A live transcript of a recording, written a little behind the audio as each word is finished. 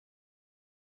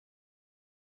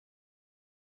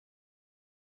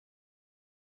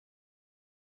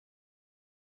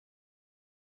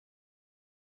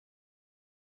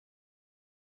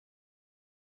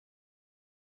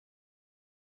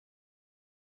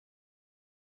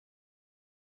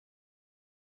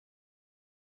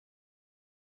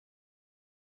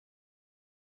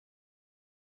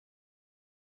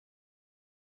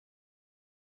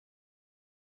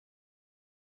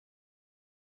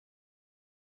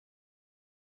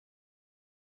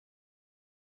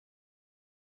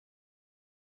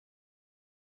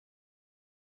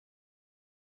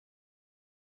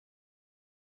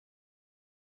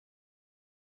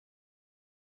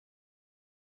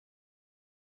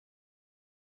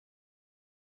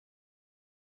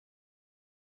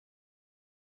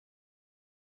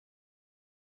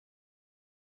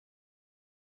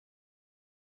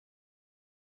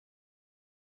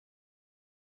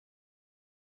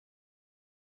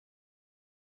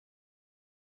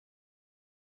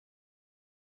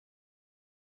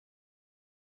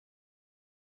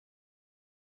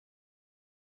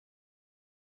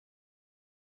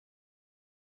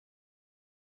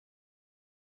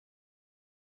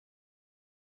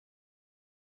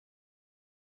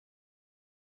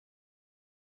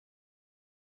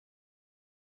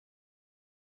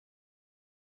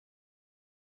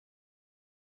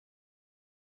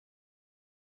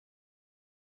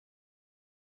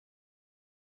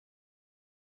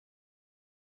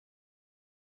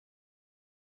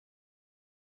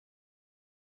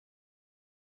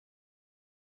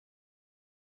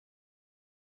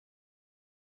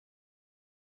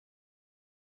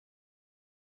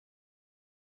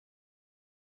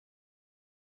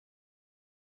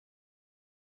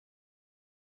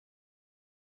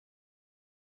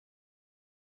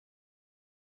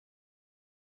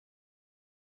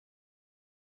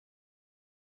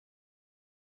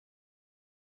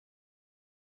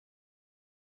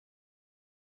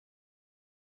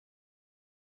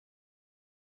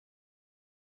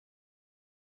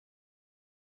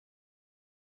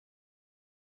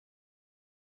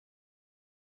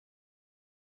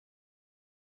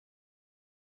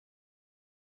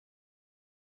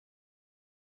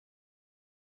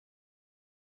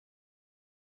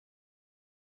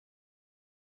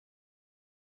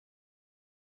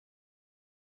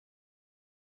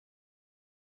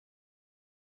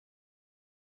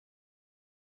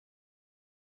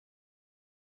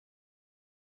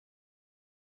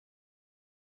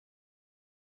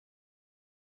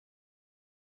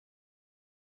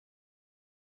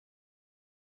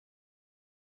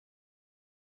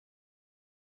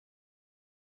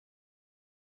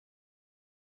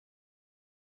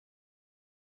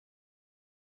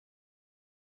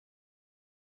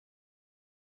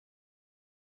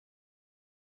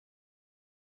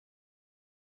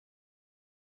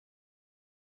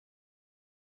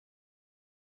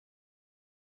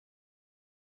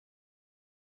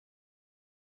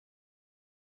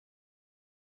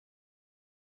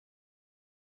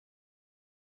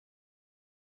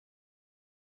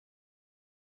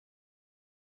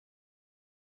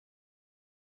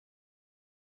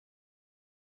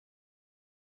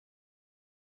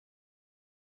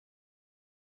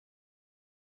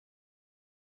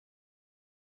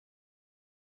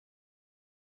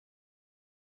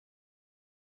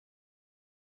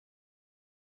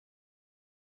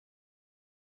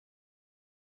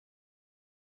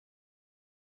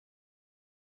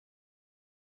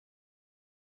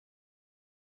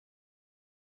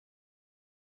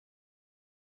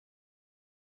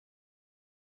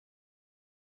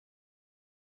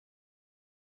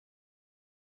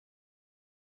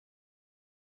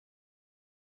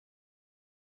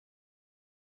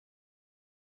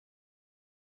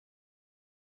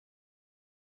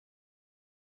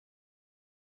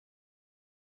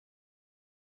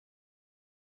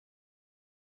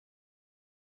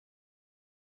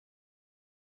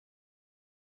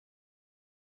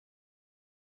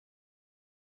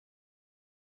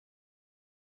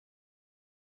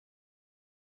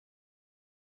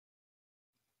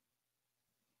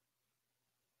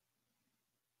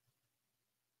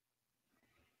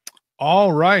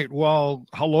All right. Well,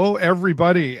 hello,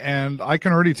 everybody. And I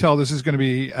can already tell this is going to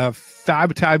be a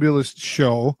fabulous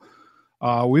show.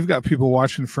 We've got people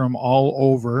watching from all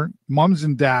over, moms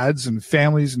and dads and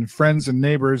families and friends and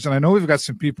neighbors. And I know we've got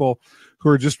some people who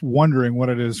are just wondering what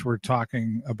it is we're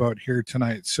talking about here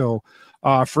tonight. So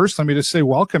first, let me just say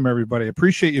welcome, everybody.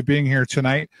 Appreciate you being here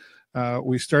tonight.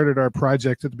 We started our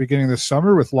project at the beginning of the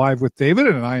summer with Live with David,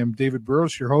 and I am David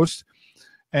Burrows, your host.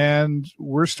 And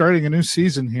we're starting a new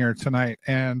season here tonight.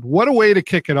 And what a way to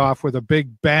kick it off with a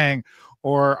big bang,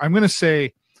 or I'm going to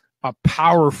say a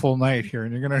powerful night here.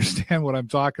 And you're going to understand what I'm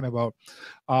talking about.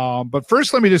 But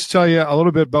first, let me just tell you a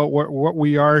little bit about what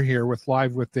we are here with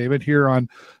Live with David here on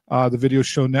the Video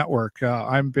Show Network.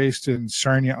 I'm based in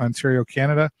Sarnia, Ontario,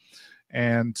 Canada,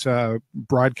 and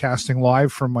broadcasting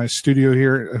live from my studio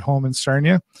here at home in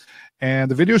Sarnia.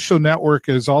 And the Video Show Network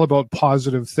is all about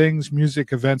positive things,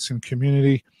 music, events, and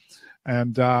community.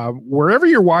 And wherever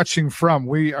you're watching from,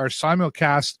 we are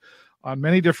simulcast on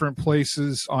many different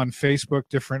places on Facebook,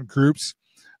 different groups,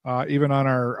 even on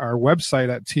our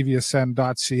website at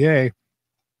tvsn.ca.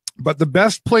 But the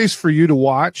best place for you to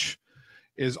watch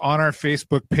is on our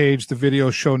Facebook page, the Video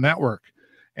Show Network.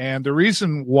 And the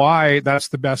reason why that's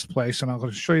the best place, and I'll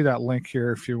show you that link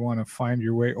here if you want to find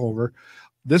your way over.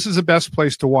 This is the best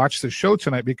place to watch the show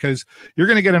tonight because you're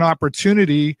going to get an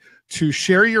opportunity to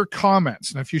share your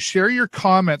comments. And if you share your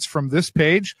comments from this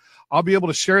page, I'll be able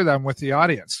to share them with the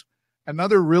audience.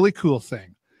 Another really cool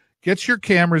thing, get your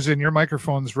cameras and your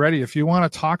microphones ready. If you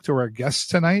want to talk to our guests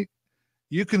tonight,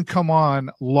 you can come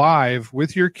on live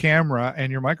with your camera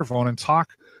and your microphone and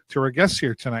talk to our guests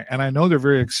here tonight. And I know they're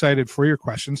very excited for your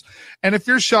questions. And if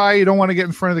you're shy, you don't want to get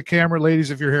in front of the camera, ladies,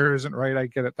 if your hair isn't right, I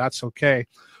get it. That's okay.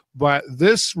 But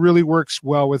this really works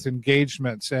well with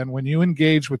engagements. And when you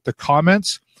engage with the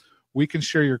comments, we can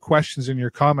share your questions and your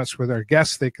comments with our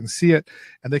guests. They can see it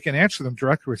and they can answer them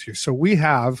directly with you. So we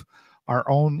have our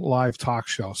own live talk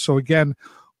show. So again,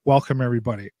 welcome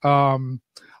everybody.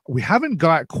 We haven't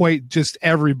got quite just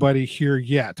everybody here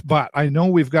yet, but I know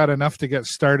we've got enough to get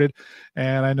started.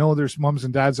 And I know there's moms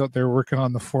and dads out there working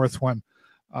on the fourth one.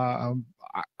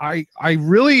 I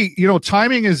really,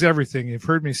 timing is everything. You've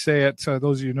heard me say it.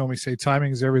 Those of you who know me say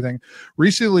timing is everything.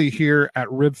 Recently here at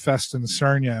Ribfest in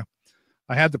Sarnia,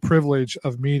 I had the privilege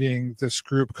of meeting this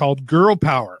group called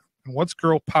Girl-Pow-R. And what's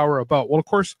Girl-Pow-R about? Well, of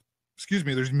course,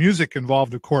 there's music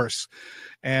involved, of course.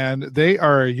 And they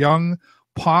are a young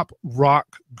pop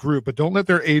rock group, but don't let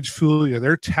their age fool you.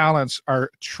 Their talents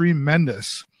are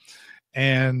tremendous.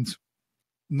 And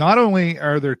not only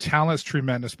are their talents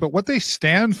tremendous, but what they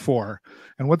stand for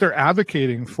and what they're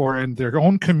advocating for in their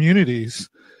own communities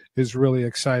is really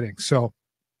exciting. So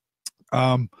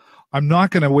I'm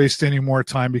not going to waste any more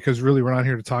time because really we're not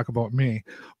here to talk about me.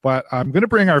 But I'm going to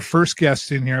bring our first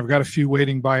guest in here. I've got a few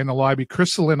waiting by in the lobby.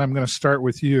 Crystalline, I'm going to start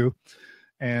with you.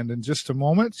 And in just a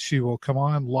moment, she will come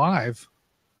on live.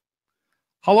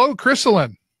 Hello,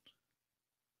 Crystalline.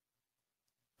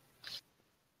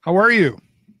 How are you?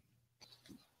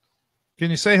 Can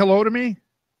you say hello to me?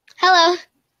 Hello.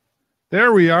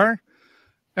 There we are.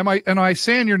 Am I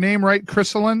saying your name right,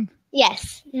 Crystalline?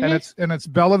 Yes. Mm-hmm. And it's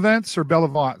Bellavance or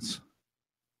Bellavance?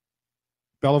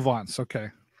 Bellavance, okay.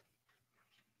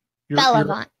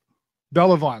 Bellavance.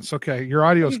 Bellavance, okay. Your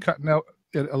audio's cutting out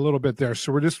a little bit there,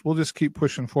 so we'll just keep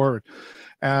pushing forward.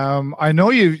 I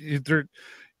know you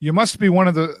must be one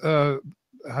of the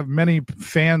have many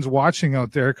fans watching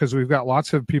out there because we've got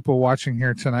lots of people watching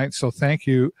here tonight. So thank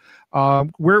you.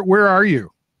 Where are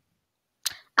you?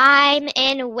 I'm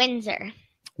in Windsor.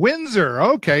 Windsor.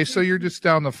 Okay. So you're just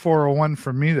down the 401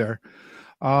 from me there.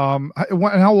 And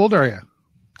how old are you?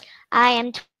 I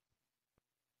am.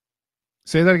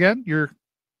 Say that again. You're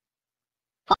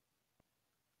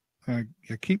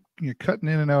cutting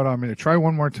in and out on me. Try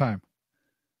one more time.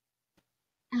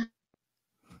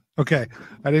 Okay.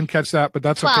 I didn't catch that, but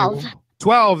that's 12. Okay.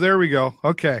 12. There we go.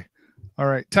 Okay. All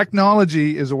right.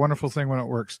 Technology is a wonderful thing when it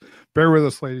works. Bear with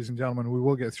us, ladies and gentlemen. We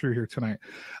will get through here tonight.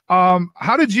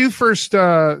 How did you first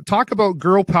talk about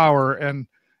Girl-Pow-R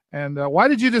and why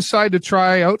did you decide to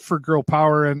try out for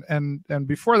Girl-Pow-R? And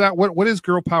before that, what does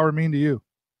Girl-Pow-R mean to you?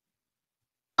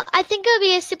 I think it would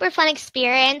be a super fun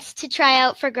experience to try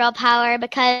out for Girl-Pow-R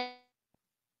because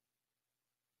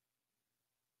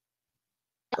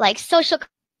like social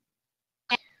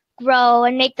grow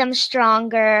and make them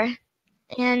stronger.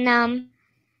 And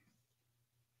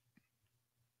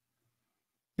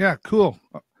yeah, cool.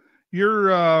 You're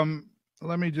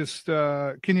let me just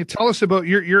can you tell us about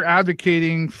you're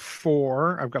advocating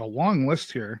for, I've got a long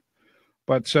list here,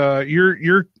 but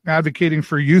you're advocating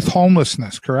for youth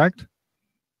homelessness, correct?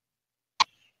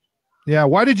 Yeah,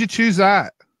 why did you choose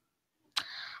that?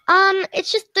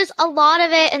 It's just there's a lot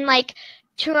of it in like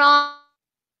Toronto,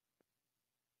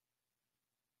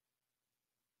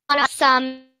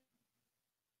 some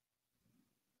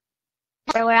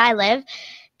where I live.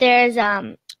 There's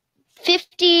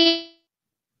 50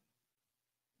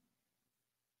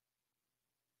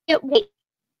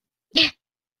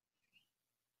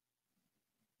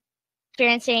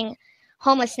 experiencing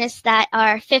homelessness that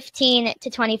are 15 to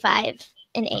 25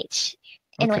 in age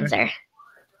in Windsor.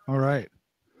 All right.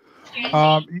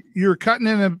 You're cutting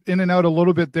in and out a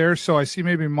little bit there, so I see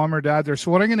maybe mom or dad there.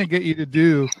 So what I'm going to get you to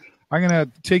do, I'm going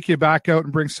to take you back out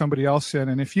and bring somebody else in,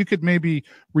 and if you could maybe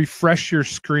refresh your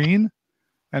screen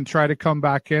and try to come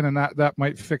back in, and that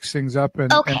might fix things up.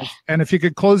 And if you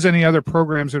could close any other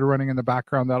programs that are running in the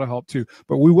background, that'll help too.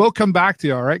 But we will come back to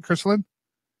you. All right, Chrysalyn?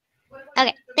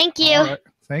 Okay. Thank you. All right.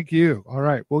 Thank you. All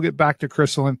right. We'll get back to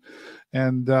Chrysalyn.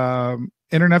 And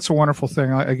internet's a wonderful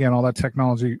thing. Again, all that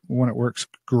technology, when it works,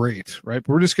 great, right?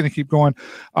 But we're just going to keep going.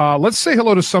 Let's say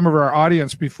hello to some of our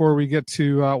audience before we get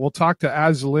to, we'll talk to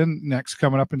Azlyn next,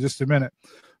 coming up in just a minute.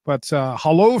 But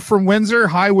hello from Windsor.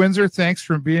 Hi, Windsor. Thanks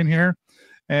for being here.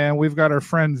 And we've got our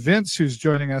friend Vince who's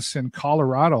joining us in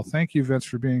Colorado. Thank you, Vince,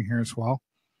 for being here as well.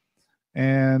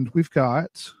 And we've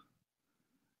got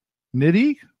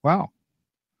Nitty. Wow.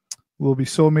 Will be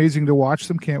so amazing to watch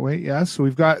them. Can't wait. Yes. So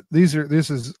we've got, this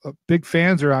is big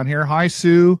fans around here. Hi,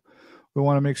 Sue. We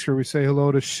want to make sure we say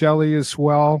hello to Shelly as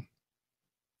well.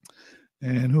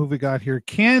 And who have we got here?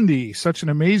 Candy. Such an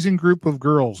amazing group of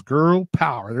girls.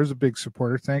 Girl-Pow-R. There's a big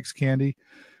supporter. Thanks, Candy.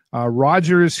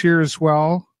 Roger is here as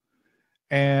well.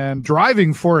 And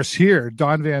driving for us here,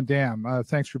 Don Van Dam.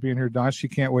 Thanks for being here, Don. She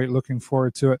can't wait. Looking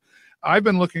forward to it. I've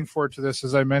been looking forward to this,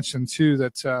 as I mentioned, too,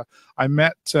 that I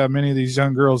met many of these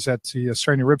young girls at the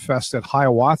Sarnia Rib Fest at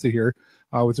Hiawatha here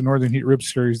with the Northern Heat Rib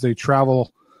Series. They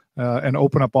travel and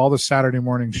open up all the Saturday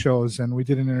morning shows, and we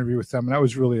did an interview with them, and that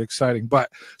was really exciting.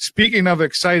 But speaking of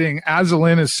exciting,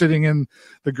 Azlyn is sitting in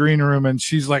the green room, and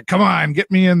she's like, come on, get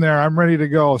me in there. I'm ready to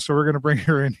go. So we're going to bring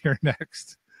her in here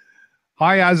next.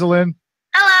 Hi, Azlyn.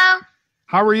 Hello.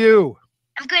 How are you?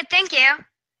 I'm good, thank you.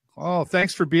 Oh,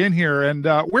 thanks for being here. And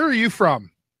where are you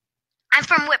from? I'm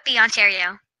from Whitby,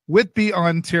 Ontario. Whitby,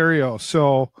 Ontario.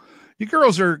 So you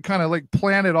girls are kind of like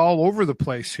planted all over the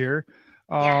place here.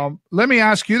 Yeah. Let me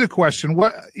ask you the question.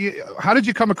 How did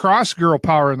you come across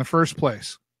Girl-Pow-R in the first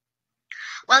place?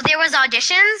 Well, there was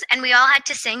auditions, and we all had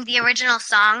to sing the original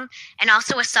song and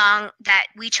also a song that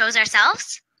we chose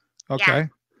ourselves. Okay. Yeah.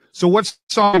 So what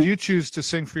song did you choose to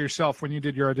sing for yourself when you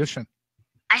did your audition?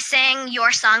 I sang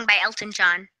Your Song by Elton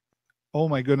John. Oh,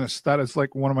 my goodness. That is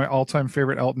like one of my all-time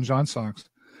favorite Elton John songs.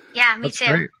 Yeah, me That's too.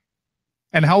 Great.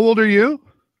 And how old are you?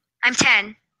 I'm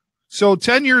 10. So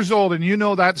 10 years old, and you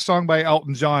know that song by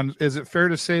Elton John. Is it fair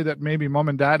to say that maybe mom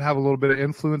and dad have a little bit of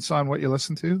influence on what you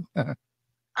listen to? No,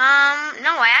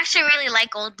 I actually really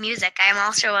like old music. I'm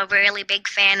also a really big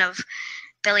fan of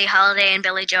Billie Holiday and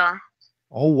Billy Joel.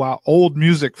 Oh, wow. Old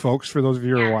music, folks, for those of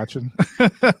you who are watching.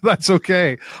 That's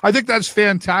okay. I think that's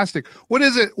fantastic. What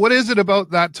is it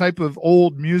about that type of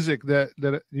old music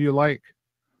that you like?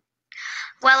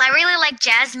 Well, I really like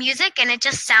jazz music, and it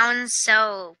just sounds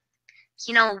so,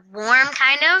 warm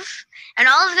kind of. And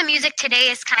all of the music today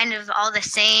is kind of all the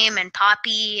same and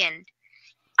poppy and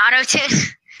auto-tune.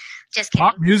 Just kidding.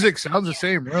 Pop music sounds the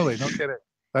same, really. No kidding.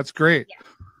 That's great. Yeah.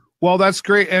 Well, that's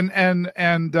great. And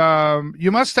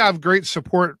you must have great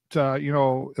support,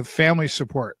 family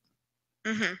support.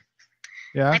 Mm-hmm.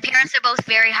 Yeah. My parents are both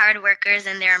very hard workers,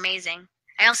 and they're amazing.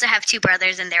 I also have 2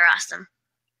 brothers, and they're awesome.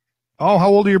 Oh, how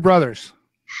old are your brothers?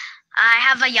 I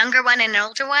have a younger one and an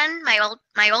older one. My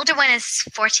older one is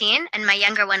 14, and my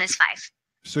younger one is 5.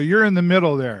 So you're in the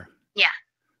middle there. Yeah.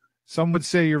 Some would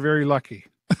say you're very lucky.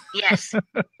 Yes.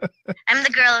 I'm the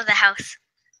girl of the house.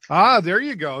 Ah, there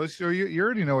you go. So you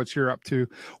already know what you're up to.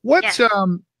 Why do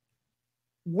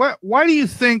you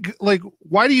think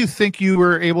you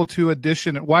were able to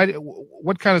audition?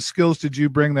 What kind of skills did you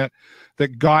bring that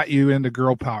got you into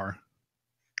Girl-Pow-R?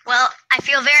 Well, I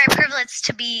feel very privileged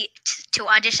to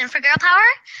audition for Girl-Pow-R.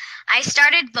 I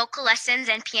started vocal lessons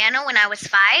and piano when I was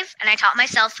 5, and I taught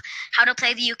myself how to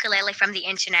play the ukulele from the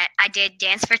internet. I did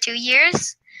dance for 2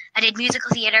 years. I did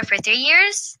musical theater for 3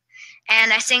 years.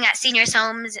 And I sing at seniors'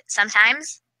 homes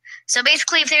sometimes. So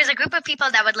basically, if there's a group of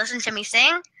people that would listen to me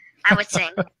sing, I would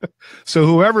sing. So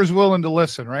whoever's willing to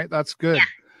listen, right? That's good. Yeah.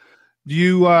 Do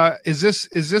you is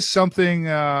this something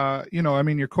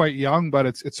you're quite young, but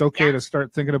it's okay to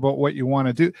start thinking about what you want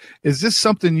to do. Is this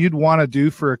something you'd want to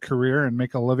do for a career and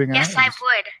make a living at? Yes, I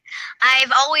would.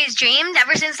 I've always dreamed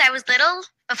ever since I was little.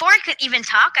 Before I could even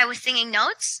talk, I was singing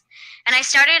notes. And I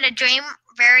started a dream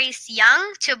very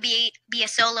young to be a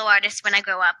solo artist when I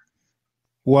grow up.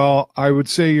 Well, I would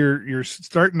say you're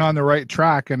starting on the right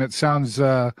track, and it sounds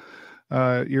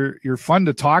you're fun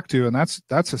to talk to, and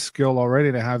that's a skill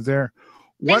already to have there.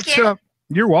 Thank you.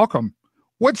 You're welcome.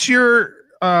 What's your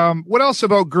what else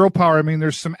about Girl Power? I mean,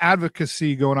 there's some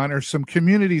advocacy going on. There's some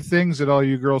community things that all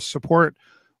you girls support.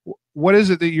 What is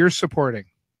it that you're supporting?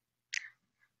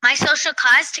 My social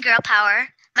cause to Girl Power.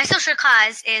 My social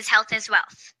cause is health is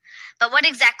wealth. But what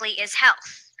exactly is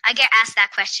health? I get asked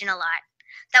that question a lot.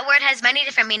 That word has many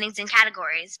different meanings and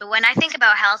categories, but when I think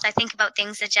about health, I think about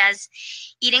things such as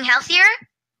eating healthier,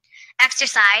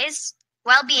 exercise,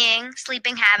 well-being,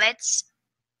 sleeping habits,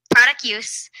 product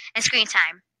use, and screen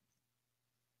time.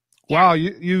 Wow,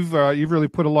 you've really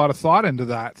put a lot of thought into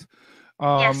that.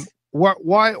 Yes.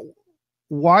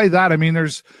 Why that? I mean,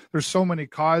 there's so many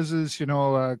causes. You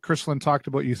know, Chrislyn talked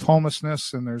about youth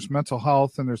homelessness, and there's mental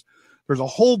health, and there's a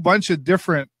whole bunch of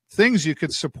different things you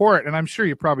could support, and I'm sure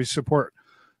you probably support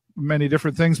many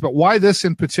different things, but why this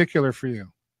in particular for you?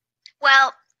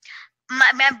 Well,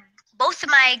 both of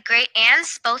my great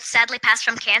aunts both sadly passed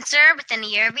from cancer within a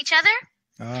year of each other.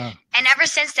 And ever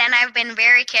since then, I've been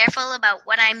very careful about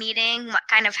what I'm eating, what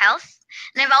kind of health,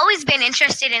 and I've always been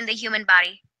interested in the human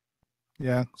body.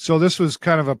 Yeah, so this was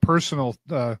kind of a personal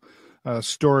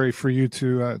story for you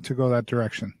to go that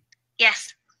direction.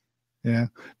 Yes. Yeah.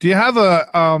 Do you have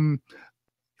a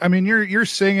I mean, you're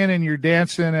singing and you're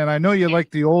dancing, and I know you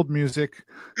like the old music.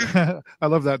 I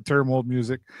love that term, old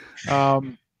music.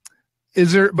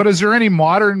 Is there any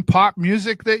modern pop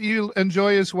music that you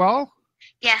enjoy as well?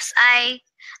 Yes, I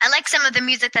like some of the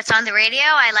music that's on the radio.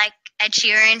 I like Ed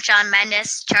Sheeran, Shawn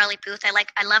Mendes, Charlie Puth.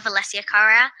 I love Alessia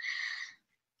Cara.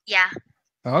 Yeah.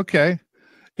 Okay.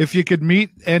 If you could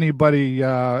meet anybody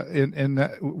in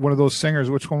one of those singers,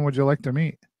 which one would you like to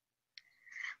meet?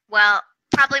 Well,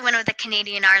 probably one of the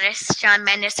Canadian artists, Shawn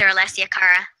Mendes or Alessia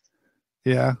Cara.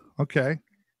 Yeah. Okay.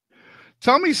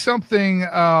 Tell me something.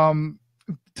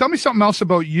 Tell me something else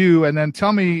about you, and then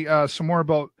tell me some more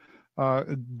about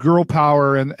Girl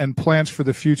Power and plans for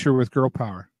the future with Girl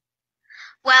Power.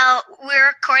 Well, we're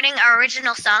recording our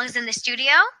original songs in the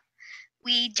studio.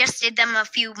 We just did them a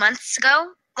few months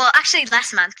ago. Well, actually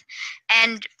last month,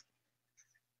 and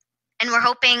we're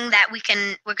hoping that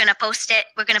we're gonna post it.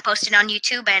 We're gonna post it on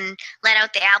YouTube and let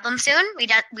out the album soon.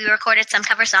 We recorded some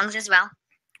cover songs as well.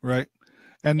 Right,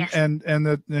 and yes.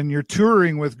 and you're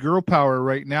touring with Girl Power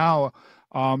right now.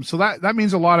 So that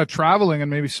means a lot of traveling and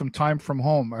maybe some time from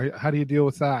home. How do you deal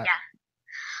with that? Yeah.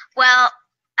 Well,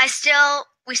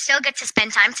 we still get to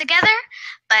spend time together,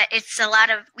 but it's a lot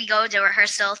of, we go to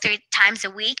rehearsal 3 times a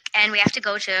week, and we have to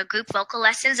go to group vocal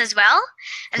lessons as well.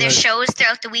 And there's shows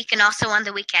throughout the week and also on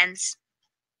the weekends.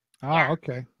 Oh, yeah.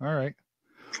 Okay. All right.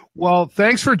 Well,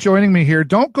 thanks for joining me here.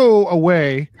 Don't go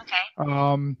away.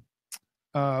 Okay.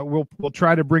 We'll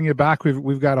try to bring you back.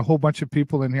 We've got a whole bunch of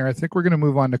people in here. I think we're going to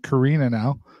move on to Karina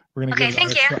now. We're going to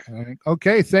thank you.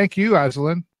 Okay, thank you,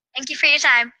 Aslan. Thank you for your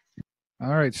time.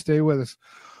 All right, stay with us.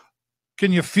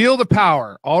 Can you feel the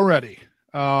power already?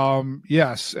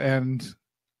 Yes, and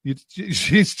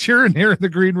she's cheering here in the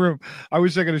green room. I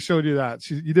wish I could have showed you that.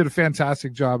 You did a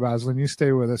fantastic job, Aslan. You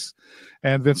stay with us.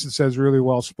 And Vincent says really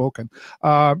well spoken.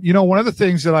 One of the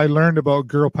things that I learned about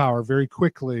Girl Power very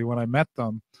quickly when I met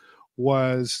them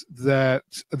was that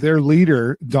their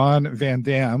leader, Dawn Van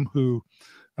Dam, who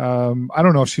I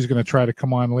don't know if she's going to try to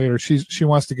come on later. She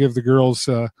wants to give the girls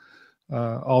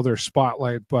all their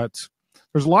spotlight, but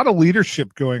there's a lot of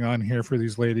leadership going on here for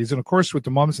these ladies. And of course, with the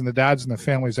moms and the dads and the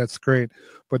families, that's great.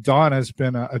 But Dawn has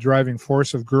been a driving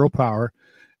force of Girl Power.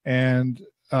 And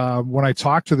when I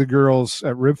talk to the girls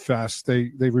at RibFest,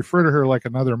 they refer to her like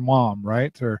another mom,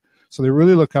 right? So they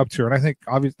really look up to her. And I think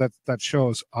obvious that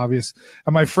shows obvious.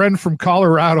 And my friend from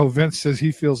Colorado, Vince, says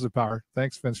he feels the power.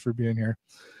 Thanks, Vince, for being here.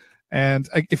 And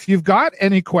if you've got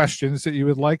any questions that you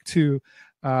would like to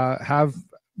have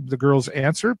the girls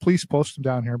answer, please post them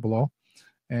down here below.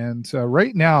 And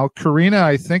right now, Karina,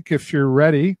 I think if you're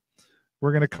ready,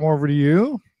 we're going to come over to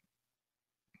you.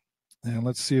 And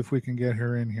let's see if we can get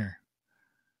her in here.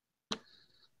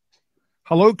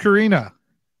 Hello, Karina.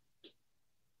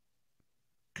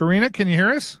 Karina, can you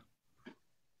hear us?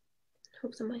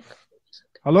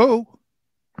 Hello?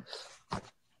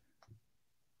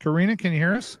 Karina, can you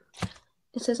hear us?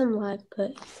 It says I'm live,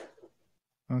 but...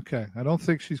 Okay, I don't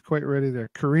think she's quite ready there.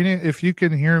 Karina, if you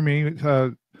can hear me,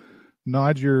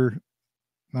 nod your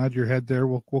head there.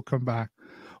 We'll come back.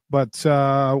 But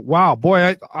wow,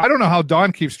 boy, I don't know how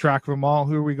Dawn keeps track of them all.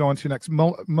 Who are we going to next?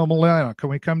 Milena, can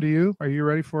we come to you? Are you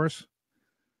ready for us?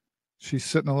 She's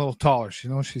sitting a little taller. She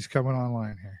knows she's coming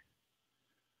online here.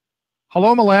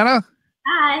 Hello, Milena.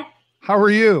 Hi. How are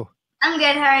you? I'm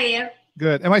good. How are you?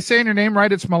 Good. Am I saying your name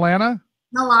right? It's Milana?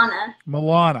 Milana.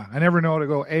 Milana. I never know to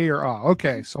go A or A.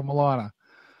 Okay, so Milana.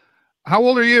 How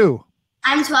old are you?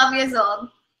 I'm 12 years old.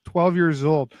 12 years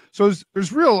old. So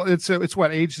it's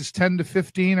what, ages 10 to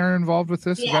 15 are involved with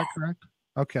this? Yes. Is that correct?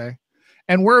 Okay.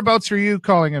 And whereabouts are you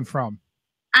calling in from?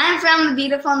 I'm from the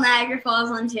beautiful Niagara Falls,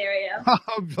 Ontario.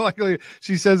 Luckily,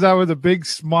 she says that with a big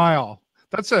smile.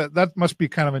 That must be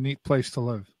kind of a neat place to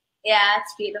live. Yeah,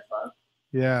 it's beautiful.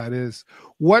 Yeah, it is.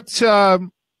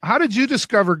 How did you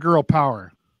discover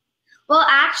Girl-Pow-R? Well,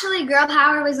 actually,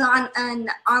 Girl-Pow-R was on an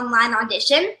online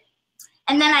audition.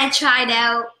 And then I tried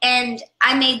out, and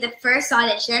I made the first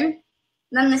audition,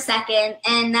 then the second,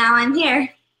 and now I'm here.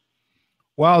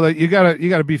 Wow, you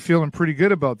gotta be feeling pretty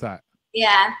good about that.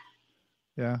 Yeah.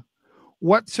 Yeah.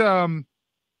 Why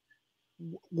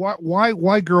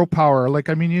Girl-Pow-R? Like,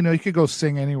 I mean, you could go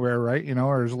sing anywhere, right?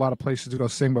 Or there's a lot of places to go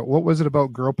sing, but what was it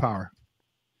about Girl-Pow-R?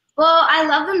 Well, I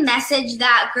love the message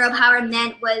that Girl-Pow-R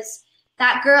meant was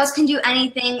that girls can do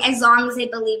anything as long as they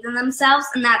believe in themselves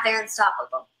and that they're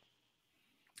unstoppable.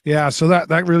 Yeah, so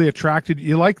that really attracted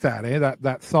you, like that, eh?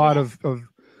 That thought of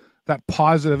that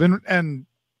positive, and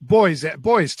boys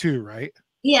too, right?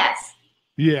 Yes.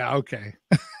 Yeah, okay.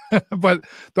 But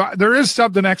there is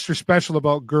something extra special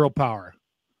about Girl-Pow-R.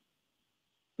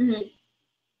 Mm-hmm.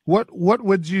 What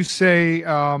would you say?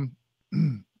 Oh,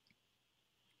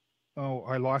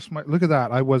 I lost my. Look at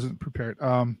that! I wasn't prepared.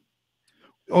 Oh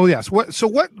yes.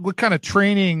 What kind of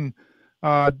training?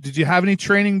 Did you have any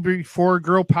training before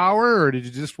Girl-Pow-R, or did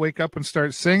you just wake up and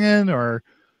start singing, or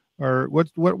what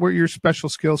were your special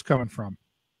skills coming from?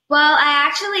 Well, I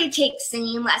actually take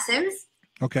singing lessons.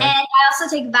 Okay. And I also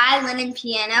take violin and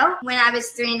piano when I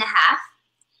was 3.5.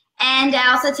 And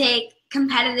I also take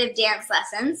competitive dance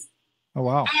lessons. Oh,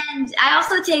 wow. And I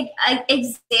also take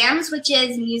exams, which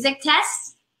is music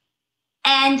tests,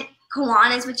 and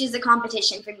Kiwanis, which is a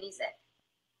competition for music.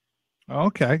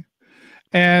 Okay.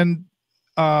 And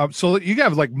so you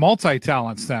have like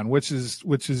multi-talents then, which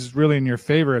is really in your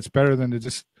favor. It's better than to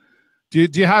just do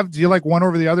you like one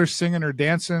over the other, singing or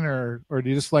dancing, or do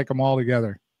you just like them all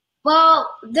together? Well,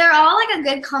 they're all like a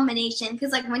good combination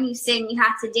because like when you sing, you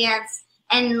have to dance,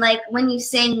 and like when you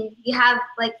sing, you have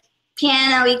like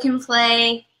piano you can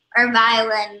play or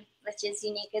violin, which is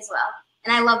unique as well.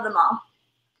 And I love them all.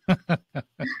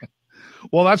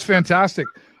 Well, that's fantastic.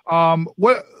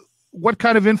 What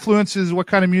kind of influences, what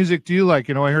kind of music do you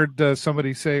like? I heard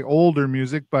somebody say older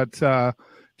music, but do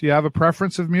you have a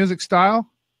preference of music style?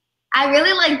 I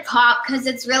really like pop because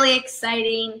it's really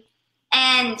exciting,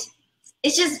 and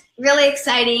it's just really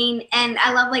exciting, and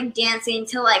I love like dancing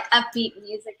to like upbeat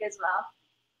music as well.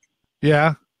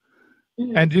 Yeah.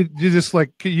 Mm-hmm. And you just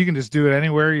like, you can just do it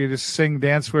anywhere. You just sing,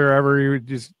 dance wherever. You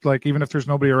just like, even if there's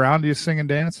nobody around, you sing and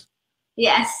dance.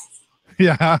 Yes.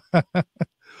 Yeah.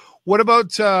 What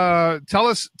about tell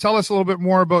us a little bit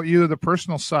more about you, the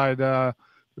personal side,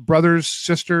 brothers,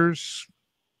 sisters?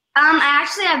 I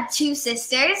actually have 2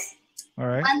 sisters. All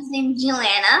right. One's named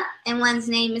Joanna and one's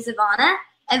name is Ivana.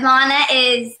 Ivana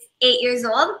is 8 years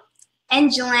old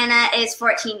and Joanna is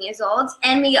 14 years old.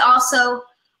 And we also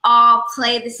all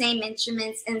play the same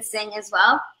instruments and sing as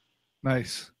well.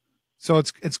 Nice. So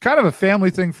it's kind of a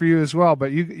family thing for you as well,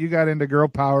 but you got into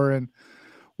Girl-Pow-R. And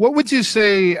what would you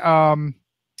say to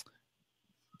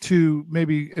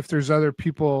maybe if there's other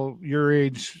people your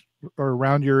age or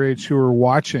around your age who are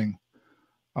watching,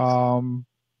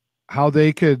 how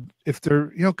they could, if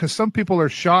they're, because some people are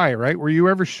shy, right? Were you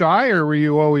ever shy, or were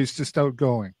you always just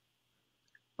outgoing?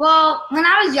 Well, when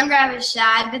I was younger, I was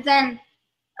shy, but then,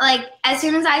 like, as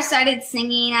soon as I started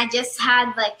singing, I just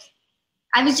had, like,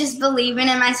 I was just believing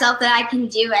in myself that I can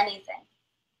do anything.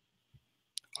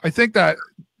 I think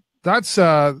that's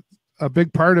a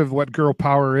big part of what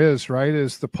Girl-Pow-R is, right?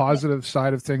 Is the positive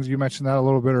side of things. You mentioned that a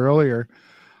little bit earlier.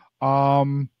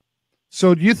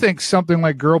 So do you think something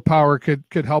like Girl-Pow-R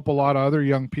could help a lot of other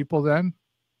young people then?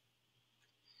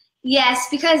 Yes,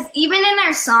 because even in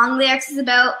our song lyrics is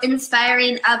about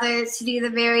inspiring others to do the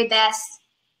very best.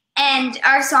 And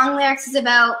our song lyrics is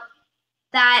about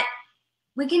that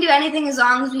we can do anything as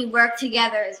long as we work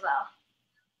together as well.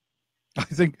 I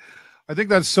think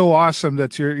that's so awesome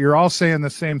that you're all saying the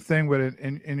same thing, but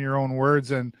in your own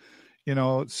words. And,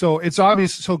 so it's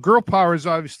obvious. So Girl-Pow-R has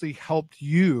obviously helped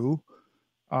you,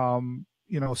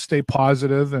 stay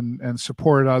positive and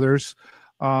support others.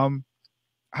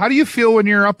 How do you feel when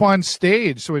you're up on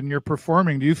stage? So when you're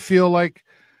performing, do you feel like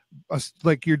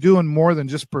you're doing more than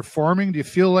just performing? Do you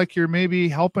feel like you're maybe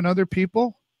helping other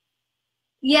people?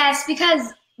 Yes,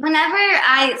 because whenever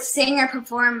I sing or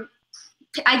perform,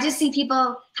 I just see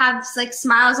people have like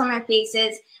smiles on their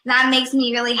faces. That makes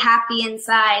me really happy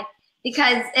inside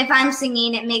because if I'm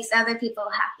singing, it makes other people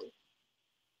happy.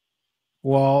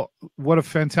 Well, what a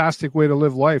fantastic way to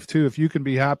live life too. If you can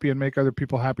be happy and make other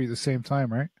people happy at the same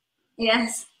time, right?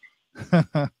 Yes.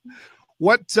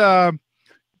 What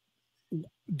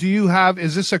do you have?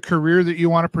 Is this a career that you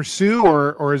want to pursue,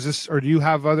 or is this, or do you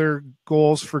have other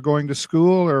goals for going to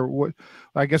school, or what?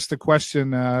 I guess the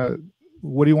question,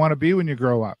 what do you want to be when you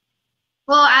grow up?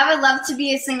 Well, I would love to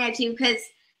be a singer too because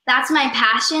that's my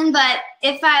passion. But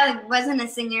if I like, wasn't a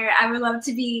singer, I would love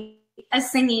to be a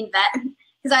singing vet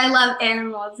because I love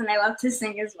animals and I love to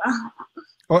sing as well.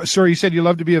 Oh, sorry, you said you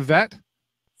love to be a vet?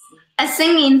 A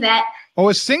singing vet. Oh,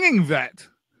 a singing vet.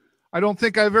 I don't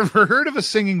think I've ever heard of a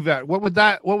singing vet. What would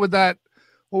that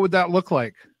look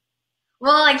like?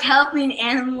 Well, like helping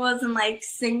animals and like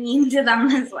singing to them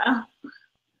as well.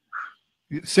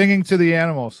 Singing to the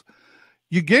animals.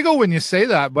 You giggle when you say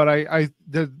that, but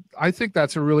I think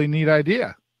that's a really neat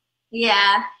idea.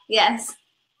 Yeah. Yes.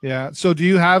 Yeah. So do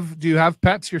you have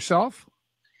pets yourself?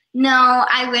 No,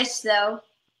 I wish though.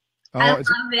 Oh, I love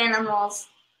animals.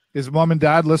 Is mom and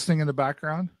dad listening in the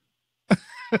background?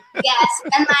 Yes,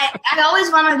 and I always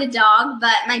wanted a dog,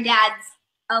 but my dad's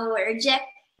allergic,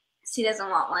 so he doesn't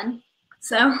want one.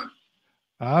 So.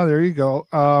 There you go.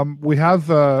 We have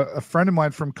a friend of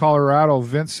mine from Colorado,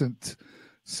 Vincent,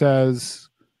 says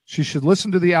she should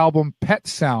listen to the album Pet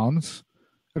Sounds.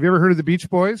 Have you ever heard of the Beach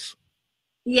Boys?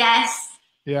 Yes.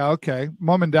 Yeah, okay.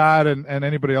 Mom and dad and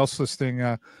anybody else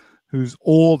listening who's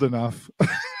old enough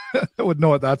would know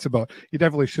what that's about. You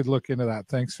definitely should look into that.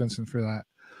 Thanks, Vincent, for that.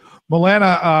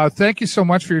 Milana, thank you so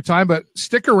much for your time, but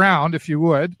stick around if you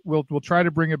would. We'll try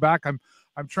to bring it back. I'm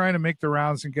trying to make the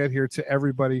rounds and get here to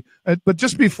everybody. But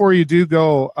just before you do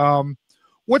go,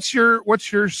 what's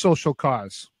your social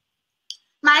cause?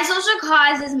 My social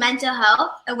cause is mental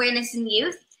health awareness in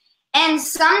youth, and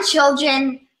some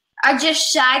children are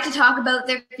just shy to talk about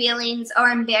their feelings or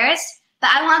embarrassed. But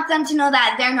I want them to know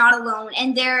that they're not alone,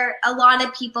 and there are a lot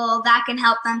of people that can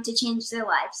help them to change their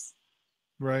lives.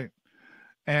 Right.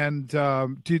 And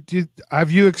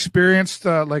have you experienced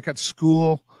like at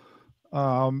school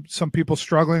some people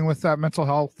struggling with that mental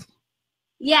health?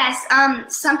 Yes.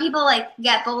 Some people like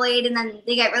get bullied and then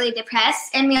they get really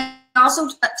depressed, and we also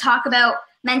talk about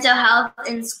mental health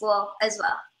in school as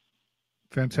well.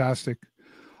 Fantastic.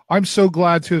 I'm so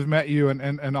glad to have met you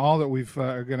and all that we've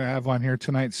are going to have on here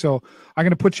tonight. So I'm going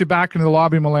to put you back into the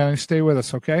lobby, Milana. Stay with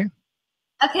us, okay?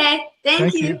 Okay.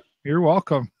 Thank you. You're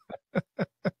welcome.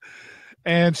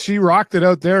 And she rocked it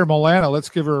out there, Milana. Let's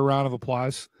give her a round of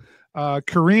applause.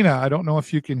 Karina, I don't know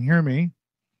if you can hear me.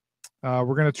 We're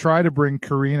going to try to bring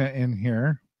Karina in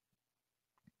here.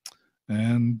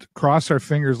 And cross our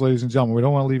fingers, ladies and gentlemen. We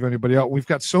don't want to leave anybody out. We've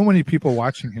got so many people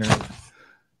watching here.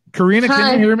 Karina, Hi.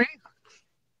 can you hear me?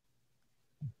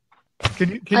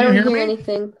 Can you I don't hear hear me?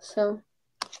 anything, so.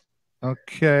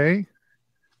 Okay.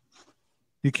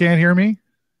 You can't hear me?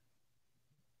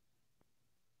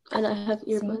 And I have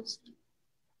earbuds.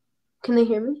 Can they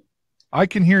hear me? I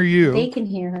can hear you. They can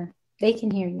hear her. They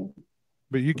can hear you.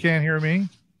 But you can't hear me?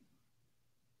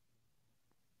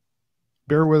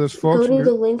 Bear with us, folks. Go to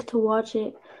the link to watch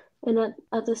it, and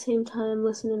at the same time,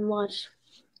 listen and watch.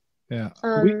 Yeah.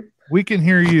 We can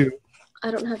hear you.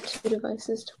 I don't have two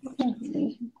devices to watch.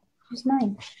 Who's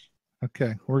mine?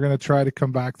 Okay. We're going to try to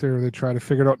come back there. They try to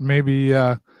figure it out. Maybe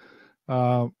I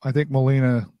think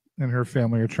Melina and her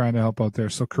family are trying to help out there.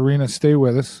 So, Karina, stay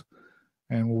with us,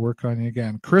 and we'll work on you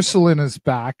again. Chrysalin is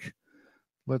back.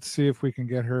 Let's see if we can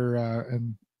get her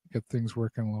and get things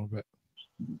working a little bit.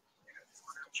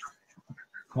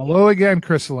 Hello again,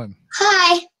 Chrysalin.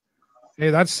 Hi. Hey,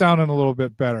 that's sounding a little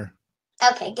bit better.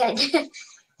 Okay, good.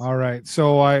 All right.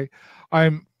 So I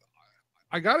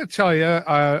got to tell you,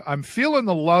 I'm feeling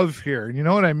the love here. You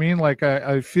know what I mean? Like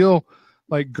I feel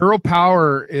like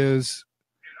Girl-Pow-R is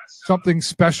something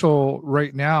special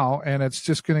right now, and it's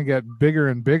just going to get bigger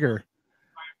and bigger.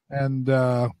 And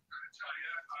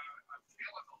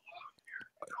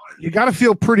you got to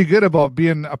feel pretty good about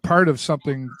being a part of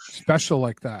something special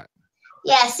like that.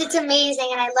 Yes, it's amazing,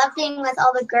 and I love being with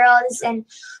all the girls, and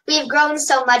we've grown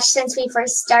so much since we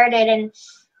first started, and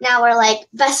now we're like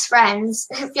best friends.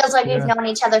 It feels like we've known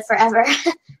each other forever.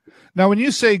 Now, when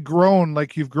you say grown,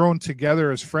 like you've grown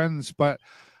together as friends, but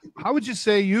how would you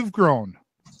say you've grown,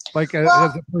 like as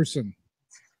a person?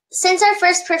 Since our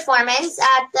first performance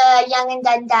at the Young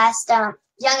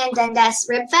and Dundas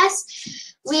Rib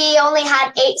Fest, we only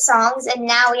had 8 songs, and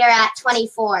now we are at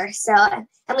 24. So,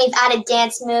 and we've added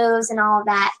dance moves and all of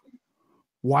that.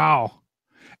 Wow.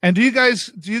 And do you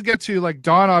get to, like,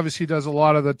 Dawn obviously does a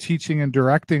lot of the teaching and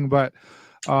directing, but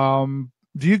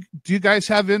do you guys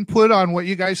have input on what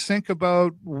you guys think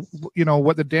about, you know,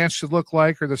 what the dance should look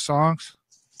like or the songs?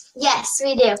 Yes,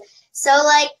 we do. So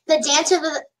like the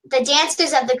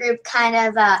dancers of the group kind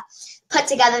of put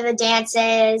together the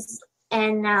dances,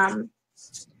 and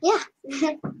yeah.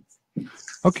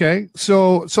 Okay,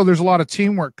 so there's a lot of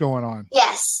teamwork going on.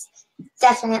 Yes,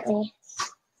 definitely.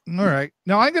 All right.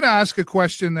 Now I'm going to ask a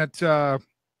question that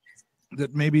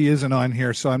that maybe isn't on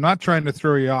here, so I'm not trying to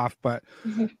throw you off, but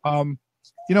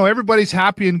you know, everybody's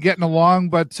happy and getting along,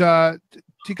 but do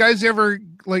you guys ever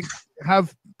like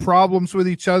have problems with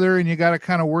each other and you got to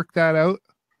kind of work that out?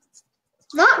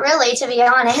 Not really, to be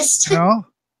honest. No?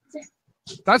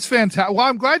 That's fantastic. Well,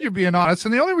 I'm glad you're being honest.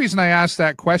 And the only reason I asked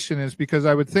that question is because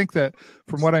I would think that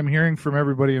from what I'm hearing from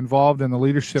everybody involved in the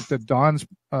leadership that Dawn's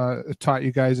taught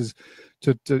you guys is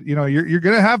to you know, you're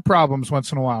going to have problems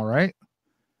once in a while, right?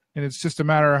 And it's just a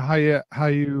matter of how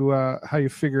you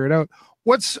figure it out.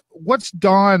 What's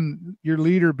Dawn, your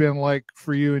leader, been like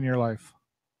for you in your life?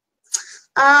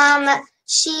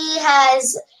 She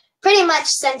has pretty much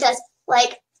sent us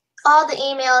like all the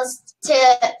emails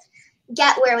to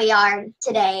get where we are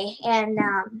today, and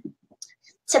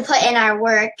to put in our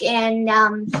work, and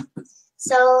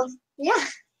so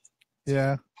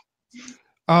yeah.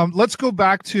 Let's go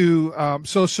back to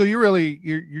so you're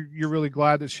really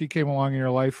glad that she came along in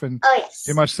your life, and oh yes,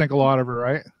 you must think a lot of her,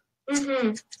 right?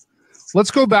 Mm-hmm.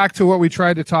 Let's go back to what we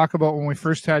tried to talk about when we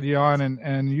first had you on,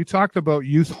 and you talked about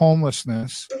youth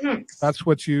homelessness. Mm-hmm. That's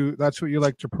what you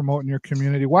like to promote in your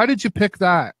community. Why did you pick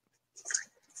that?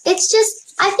 It's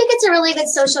just, I think it's a really good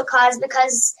social cause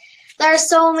because there are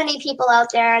so many people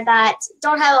out there that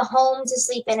don't have a home to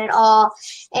sleep in at all.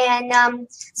 And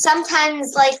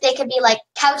sometimes like they could be like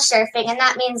couch surfing, and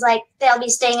that means like they'll be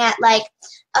staying at like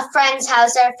a friend's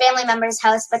house or a family member's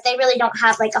house, but they really don't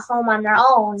have like a home on their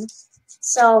own.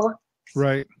 So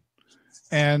right.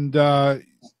 And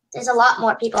there's a lot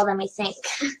more people than we think.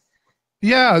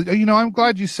 yeah, you know, I'm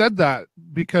glad you said that,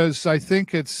 because I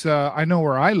think it's I know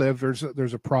where I live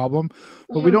there's a problem,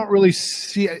 but we don't really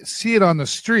see it on the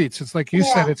streets. It's like you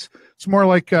said, it's more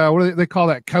like what do they call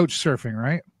that, couch surfing,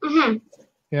 right? Mm-hmm.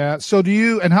 Yeah. So do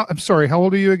you, and I'm sorry, how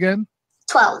old are you again?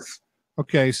 12.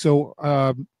 Okay, so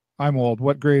I'm old.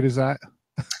 What grade is that?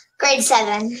 Grade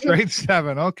 7. Grade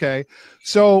 7. Okay.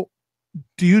 So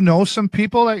do you know some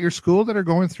people at your school that are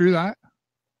going through that?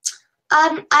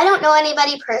 I don't know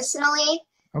anybody personally.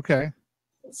 Okay.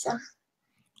 So.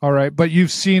 All right, but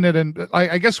you've seen it, and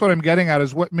I guess what I'm getting at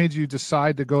is what made you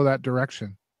decide to go that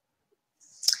direction?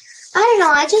 I don't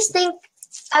know. I just think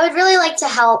I would really like to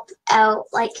help out.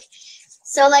 Like,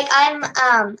 so like I'm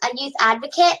a youth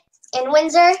advocate in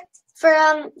Windsor for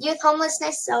youth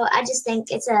homelessness. So I just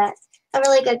think it's a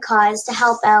really good cause to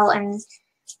help out and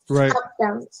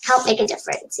help make a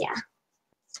difference. Yeah.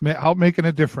 Help making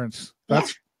a difference.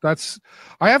 That's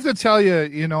I have to tell you,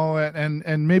 you know,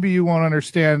 and maybe you won't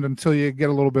understand until you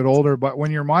get a little bit older, but when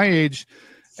you're my age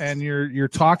and you're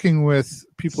talking with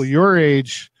people your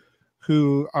age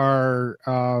who are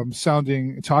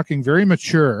talking very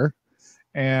mature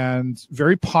and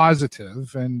very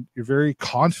positive, and you're very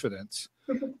confident,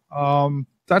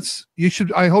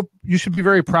 I hope you should be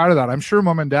very proud of that. I'm sure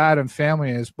mom and dad and family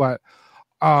is, but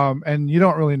and you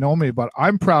don't really know me, but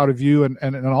I'm proud of you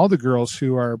and all the girls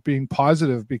who are being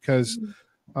positive, because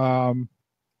I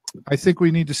think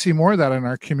we need to see more of that in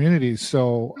our communities.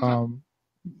 So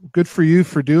good for you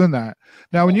for doing that.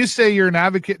 Now, when you say you're an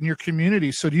advocate in your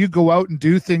community, so do you go out and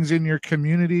do things in your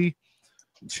community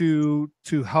to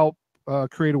help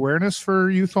create awareness for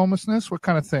youth homelessness? What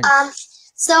kind of things?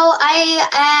 So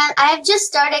I've just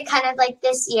started kind of like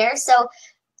this year. So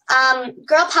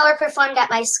Girl-Pow-R performed at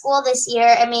my school this year,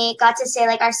 and we got to say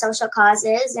like our social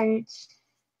causes, and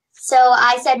so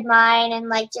I said mine, and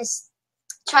like just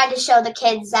tried to show the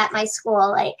kids at my school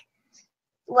like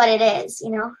what it is,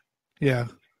 you know. Yeah.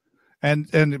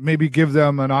 And maybe give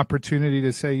them an opportunity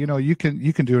to say, you know, you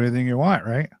can do anything you want,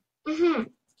 right? Mm-hmm.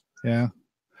 Yeah.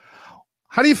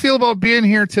 How do you feel about being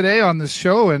here today on this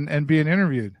show and being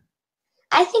interviewed?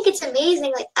 I think it's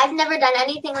amazing. Like, I've never done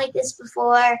anything like this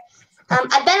before.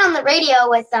 I've been on the radio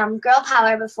with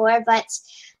Girl-Pow-R before, but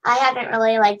I haven't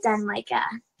really like done like a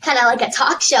kind of like a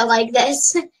talk show like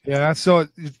this. Yeah. So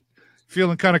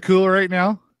feeling kind of cool right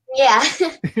now? Yeah.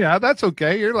 Yeah, that's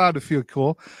okay. You're allowed to feel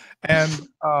cool. And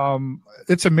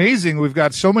it's amazing. We've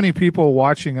got so many people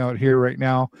watching out here right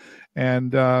now.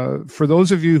 And for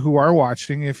those of you who are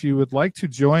watching, if you would like to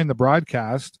join the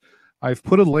broadcast, I've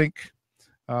put a link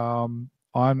on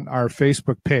our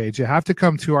Facebook page. You have to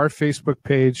come to our Facebook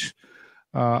page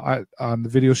on the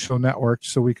Video Show Network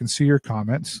so we can see your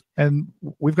comments. And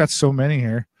we've got so many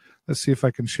here. Let's see if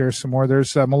I can share some more.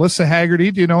 There's Melissa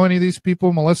Haggerty. Do you know any of these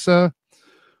people? Melissa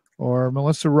or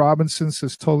Melissa Robinson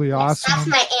says totally awesome. That's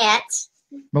my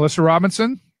aunt. Melissa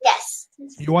Robinson? Yes.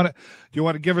 Do you want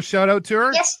to give a shout out to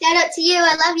her? Yes, shout out to you.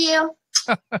 I love you.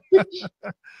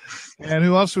 And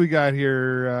who else we got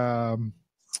here?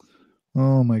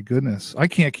 Oh my goodness, I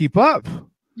can't keep up.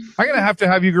 I'm gonna have to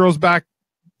have you girls back.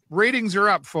 Ratings are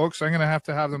up, folks. I'm gonna have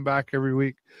to have them back every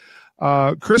week.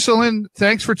 Chrysalyn,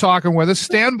 thanks for talking with us.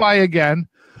 Stand by again.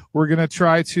 We're gonna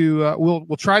try to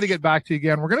we'll try to get back to you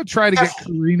again. We're gonna try to get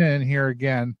Karina in here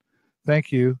again.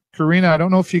 Thank you, Karina. I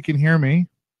don't know if you can hear me.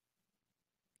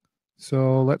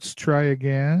 So let's try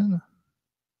again.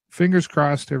 Fingers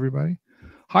crossed, everybody.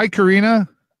 Hi, Karina.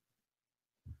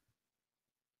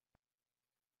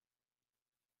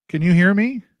 Can you hear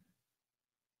me?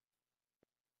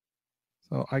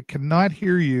 So I cannot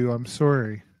hear you. I'm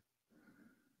sorry.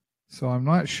 So I'm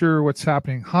not sure what's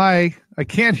happening. Hi, I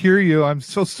can't hear you. I'm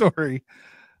so sorry.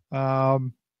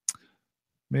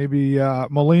 Maybe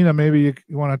Melina, maybe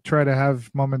you want to try to have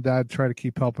mom and dad try to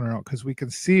keep helping her out because we can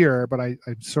see her, but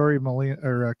I'm sorry, Melina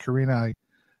or Karina,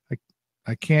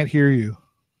 I can't hear you.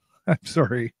 I'm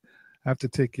sorry. I have to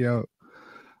take you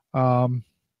out.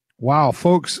 Wow,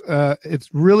 folks, it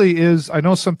really is. I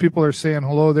know some people are saying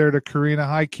hello there to Karina.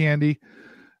 Hi, Candy.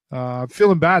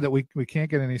 Feeling bad that we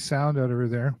can't get any sound out of her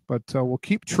there, but we'll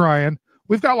keep trying.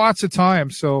 We've got lots of time,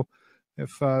 so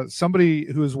if somebody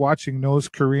who is watching knows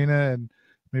Karina and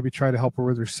maybe try to help her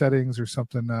with her settings or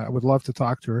something, I would love to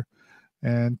talk to her.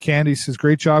 And Candy says,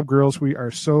 great job, girls. We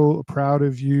are so proud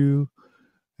of you.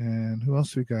 And who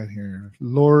else we got here?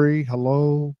 Lori,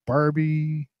 hello.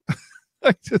 Barbie.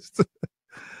 I just...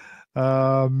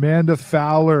 Amanda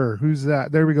Fowler, who's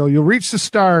that? There we go. You'll reach the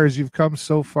stars. You've come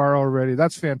so far already.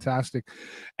 That's fantastic.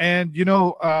 And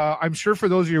I'm sure for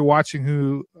those of you watching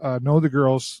who know the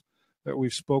girls that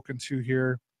we've spoken to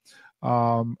here,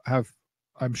 have,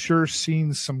 I'm sure,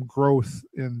 seen some growth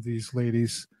in these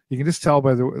ladies. You can just tell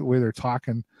by the way they're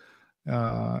talking,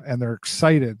 and they're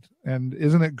excited. And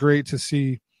isn't it great to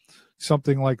see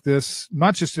something like this,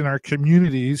 not just in our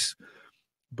communities,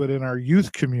 but in our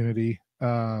youth community?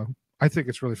 I think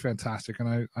it's really fantastic,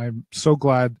 and I'm so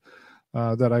glad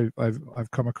that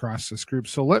I've come across this group.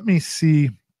 So let me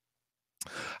see.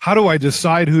 How do I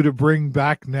decide who to bring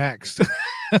back next?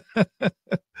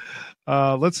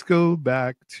 Let's go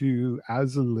back to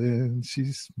Azalyn.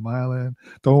 She's smiling.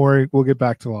 Don't worry, we'll get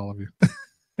back to all of you.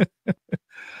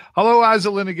 Hello,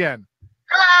 Azalyn again.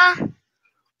 Hello.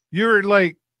 You're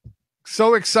like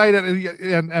so excited,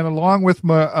 and along with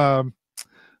my.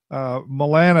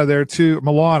 Milana there too.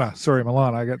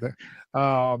 Milana. I got that.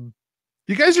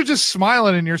 You guys are just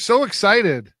smiling and you're so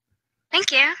excited.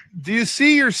 Thank you. Do you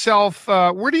see yourself,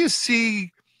 where do you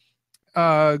see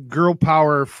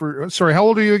Girl-Pow-R sorry, how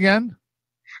old are you again?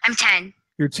 I'm 10.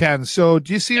 You're 10. So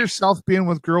do you see yourself being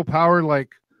with Girl-Pow-R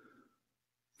like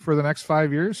for the next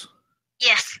 5 years?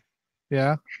 Yes.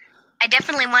 Yeah. I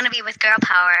definitely want to be with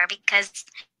Girl-Pow-R because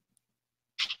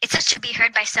it's such to be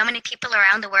heard by so many people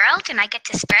around the world, and I get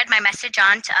to spread my message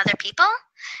on to other people,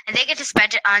 and they get to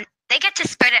spread it on. They get to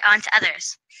spread it on to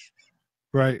others.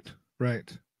 Right.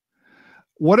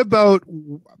 What about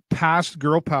past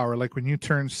Girl-Pow-R, like when you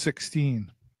turned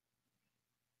 16?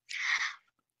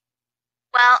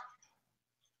 Well, I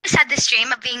just had this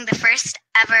dream of being the first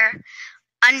ever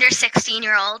under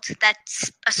 16-year-old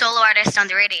that's a solo artist on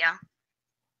the radio.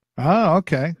 Oh,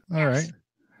 okay. All right.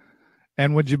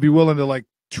 And would you be willing to like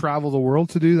travel the world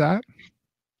to do that?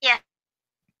 Yes,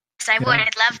 I would.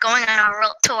 I'd love going on a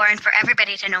world tour and for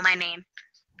everybody to know my name.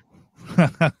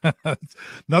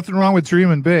 Nothing wrong with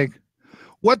dreaming big.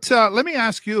 What? Let me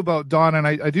ask you about Dawn, and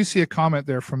I do see a comment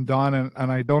there from Dawn,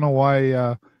 and I don't know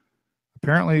why.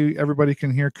 Apparently, everybody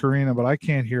can hear Karina, but I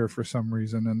can't hear her for some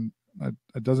reason, and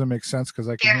it doesn't make sense because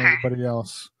I can hear everybody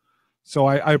else. So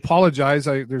I apologize.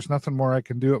 There's nothing more I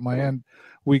can do at my end.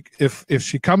 If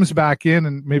she comes back in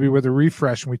and maybe with a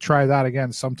refresh and we try that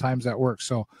again, sometimes that works.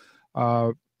 So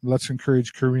let's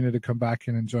encourage Karina to come back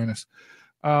in and join us.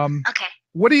 Okay.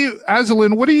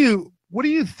 Azalyn, what do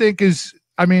you think is,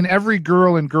 I mean, every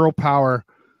girl in Girl-Pow-R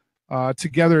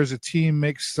together as a team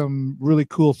makes some really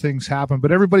cool things happen,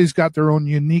 but everybody's got their own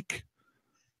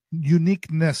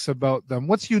uniqueness about them.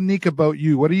 What's unique about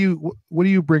you? What do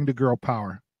you bring to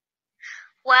Girl-Pow-R?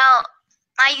 Well,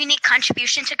 my unique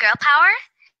contribution to Girl-Pow-R.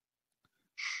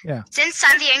 Yeah. Since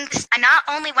I'm the youngest, I not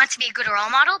only want to be a good role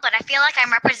model, but I feel like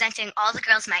I'm representing all the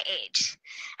girls my age.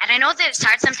 And I know that it's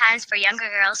hard sometimes for younger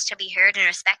girls to be heard and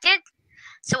respected.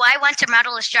 So I want to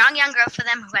model a strong young girl for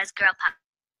them who has Girl-Pow-R.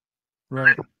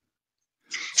 Right.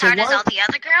 As hard as all the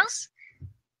other girls.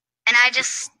 And I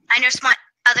just want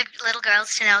other little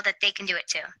girls to know that they can do it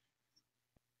too.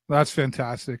 That's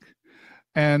fantastic.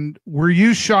 And were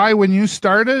you shy when you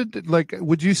started? Like,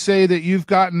 would you say that you've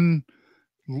gotten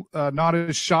not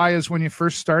as shy as when you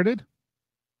first started?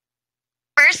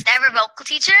 First ever vocal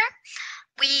teacher,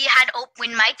 we had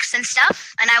open mics and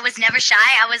stuff, and I was never shy.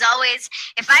 I was always,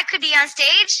 if I could be on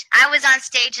stage, I was on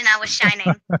stage and I was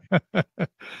shining.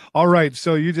 All right.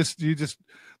 So you just,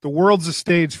 the world's a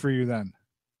stage for you then.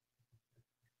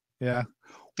 Yeah.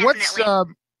 Definitely. What's,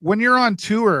 when you're on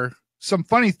tour, some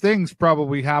funny things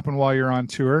probably happen while you're on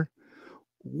tour.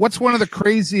 What's one of the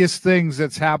craziest things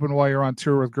that's happened while you're on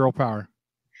tour with Girl-Pow-R?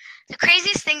 The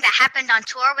craziest thing that happened on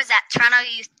tour was at Toronto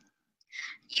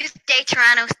Youth Day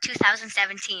Toronto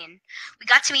 2017. We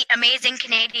got to meet amazing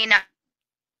Canadian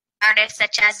artists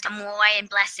such as Demoy and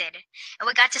Blessed. And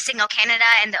we got to sing O Canada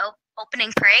in the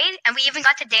opening parade. And we even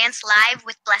got to dance live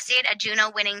with Blessed, a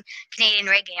Juno-winning Canadian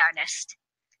reggae artist.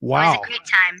 Wow. It was a great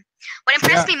time. What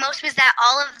impressed me most was that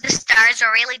all of the stars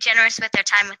were really generous with their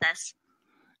time with us.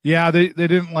 Yeah, they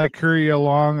didn't like hurry you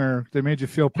along, or they made you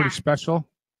feel pretty special.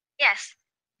 Yes.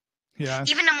 Yeah.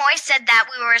 Even Amoy said that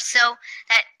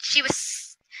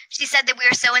she said that we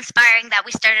were so inspiring that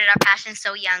we started our passion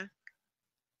so young.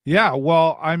 Yeah,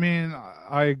 well, I mean,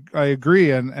 I agree,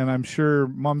 and I'm sure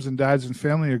moms and dads and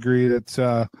family agree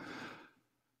that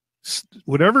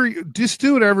whatever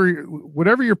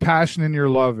your passion and your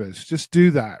love is, just do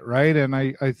that, right? And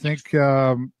I think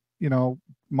you know,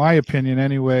 my opinion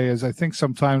anyway is I think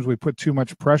sometimes we put too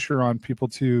much pressure on people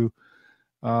to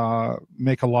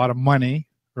make a lot of money,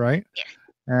 right? Yeah.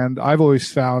 And I've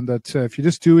always found that if you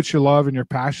just do what you love and you're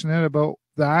passionate about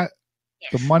that,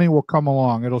 Yes. the money will come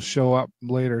along. It'll show up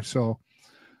later. So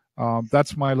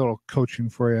that's my little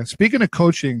coaching for you. Speaking of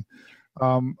coaching,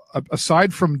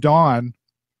 aside from Dawn,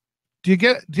 do you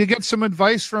get some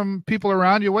advice from people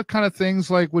around you? What kind of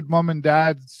things like would mom and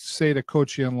dad say to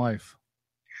coach you in life?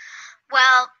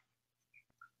 Well,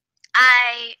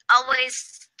 I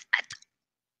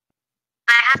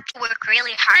have to work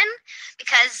really hard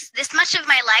because this much of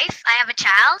my life I have a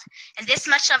child, and this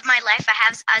much of my life I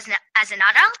have as an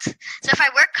adult. So if I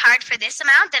work hard for this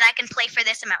amount, then I can play for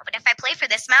this amount. But if I play for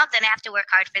this amount, then I have to work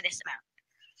hard for this amount.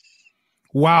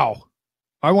 Wow,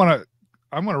 I'm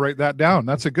gonna write that down.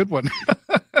 That's a good one.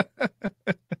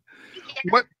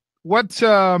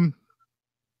 Yeah.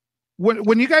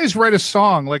 When you guys write a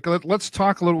song, like let's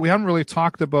talk a little. We haven't really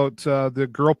talked about the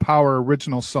Girl-Pow-R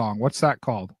original song. What's that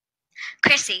called?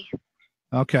 Chrissy.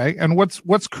 Okay, and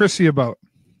what's Chrissy about?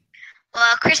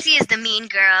 Well, Chrissy is the mean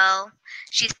girl.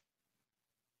 She's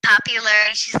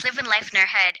popular. She's living life in her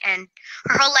head, and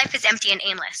her whole life is empty and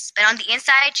aimless. But on the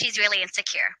inside, she's really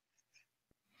insecure.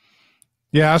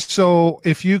 Yeah. So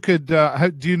if you could,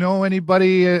 do you know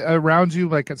anybody around you,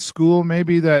 like at school,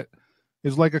 maybe that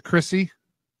is like a Chrissy?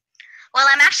 Well,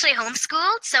 I'm actually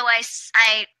homeschooled, so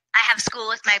I have school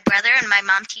with my brother, and my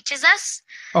mom teaches us.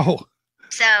 Oh.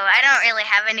 So I don't really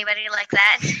have anybody like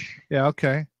that. Yeah.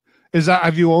 Okay.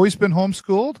 Have you always been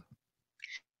homeschooled?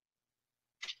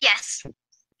 Yes.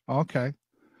 Okay.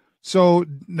 So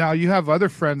now you have other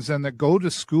friends then that go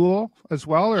to school as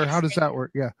well, or Yes, how does that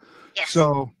work? Yeah. Yes.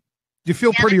 So do you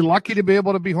feel pretty lucky to be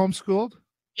able to be homeschooled?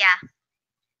 Yeah.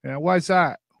 Yeah. Why is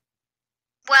that?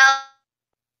 Well,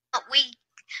 we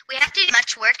have to do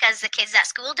much work as the kids at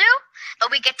school do,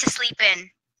 but we get to sleep in.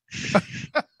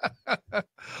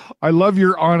 I love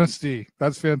your honesty.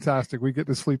 That's fantastic. We get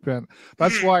to sleep in.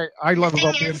 That's why I love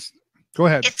about being. Go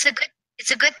ahead. It's a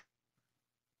good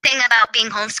thing about being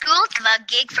homeschooled. Have a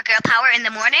gig for Girl-Pow-R in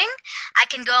the morning. I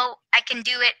can do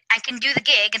the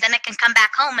gig, and then I can come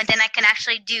back home, and then I can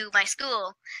actually do my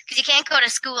school. Because you can't go to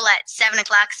school at 7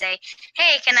 o'clock. Say,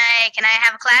 hey, can I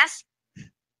have a class?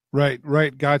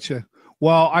 Right. Gotcha.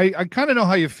 Well, I kind of know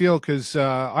how you feel because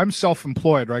I'm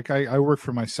self-employed, right? I work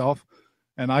for myself,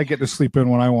 and I get to sleep in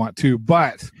when I want to.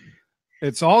 But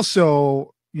it's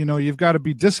also, you know, you've got to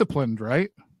be disciplined,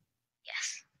 right?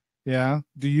 Yes. Yeah.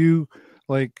 Do you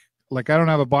like I don't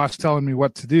have a boss telling me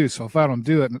what to do, so if I don't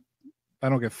do it, I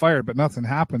don't get fired, but nothing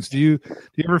happens. Do you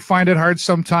ever find it hard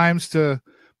sometimes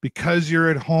because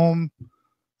you're at home,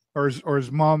 or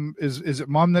is mom is it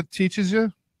mom that teaches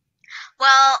you?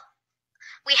 Well,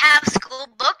 we have school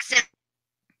books, and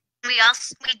we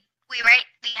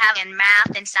have in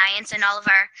math and science and all of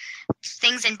our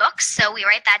things in books, so we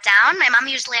write that down. My mom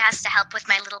usually has to help with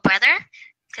my little brother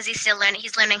because he's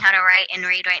learning how to write and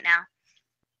read right now.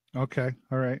 Okay.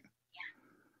 All right.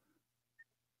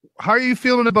 How are you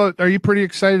feeling are you pretty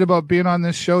excited about being on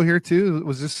this show here too?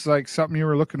 Was this like something you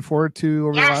were looking forward to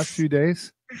over the last few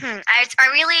days? Mm-hmm.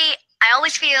 I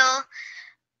always feel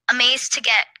amazed to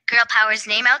get Girl Power's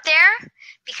name out there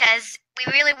because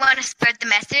we really want to spread the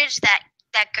message that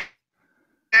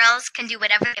girls can do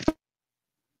whatever if they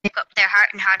pick up their heart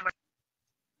and hard work.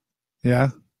 Yeah,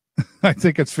 I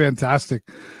think it's fantastic.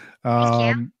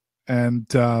 Thank you.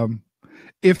 And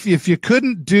if you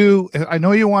couldn't do, I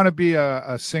know you want to be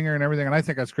a singer and everything, and I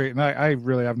think that's great, and I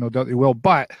really have no doubt you will.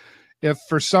 But if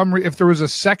for some if there was a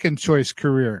second choice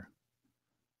career,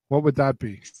 what would that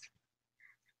be?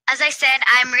 As I said,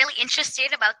 I'm really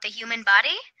interested about the human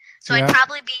body, so Yeah. I'd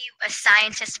probably be a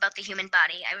scientist about the human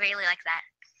body. I really like that.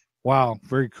 Wow,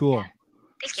 very cool.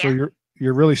 Thank So you.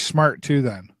 you're really smart too,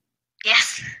 then.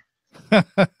 Yes.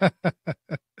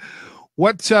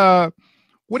 What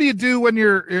do you do when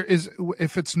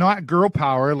if it's not girl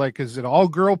power? Like, is it all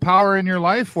girl power in your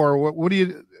life, or what do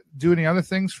you do? Any other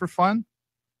things for fun?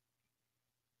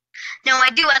 No, I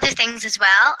do other things as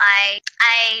well. I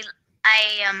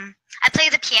play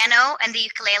the piano and the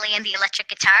ukulele and the electric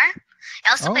guitar. I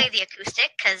also play the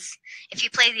acoustic because if you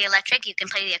play the electric, you can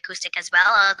play the acoustic as well,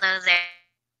 although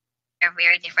they're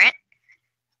very different.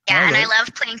 Yeah, and I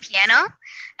love playing piano.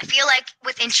 I feel like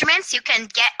with instruments, you can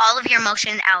get all of your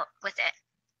emotion out with it.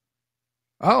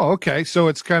 Oh, okay. So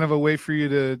it's kind of a way for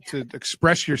you to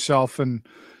express yourself and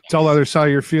tell others how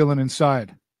you're feeling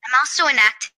inside. I'm also an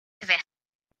activist.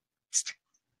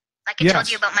 Like I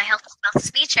told you about my health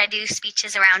speech, I do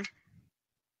speeches around.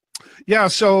 Yeah.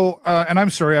 So, and I'm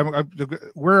sorry,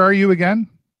 where are you again?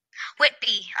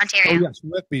 Whitby, Ontario. Oh, yes,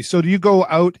 Whitby. So do you go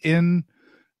out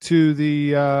into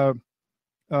the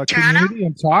community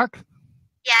and talk?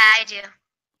 Yeah, I do.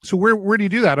 So where do you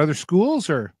do that? Other schools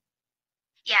or?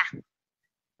 Yeah.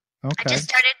 Okay. I just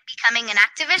started becoming an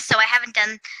activist, so I haven't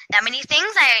done that many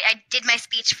things. I did my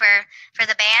speech for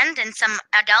the band and some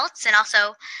adults, and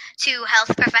also to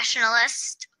health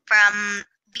professionals from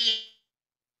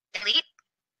the elite.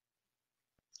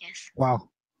 Yes. Wow.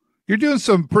 You're doing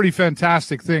some pretty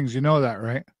fantastic things. You know that,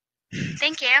 right?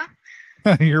 Thank you.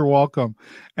 You're welcome.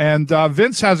 And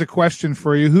Vince has a question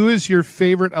for you. Who is your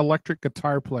favorite electric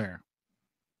guitar player?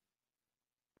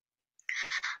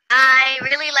 I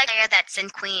really like the player that's in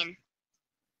Queen.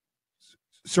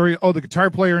 Sorry. Oh, the guitar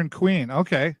player in Queen.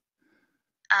 Okay.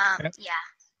 Yeah. Do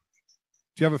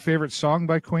you have a favorite song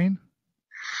by Queen?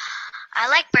 I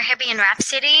like Bohemian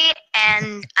Rhapsody,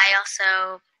 and I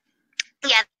also,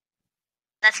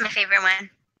 that's my favorite one.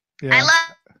 Yeah. I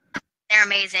love, they're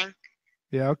amazing.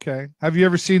 Yeah. Okay. Have you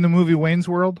ever seen the movie Wayne's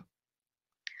World?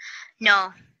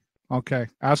 No. Okay.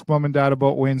 Ask mom and dad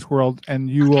about Wayne's World, and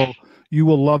you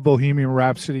will love Bohemian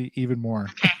Rhapsody even more.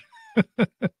 Okay.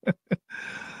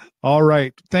 All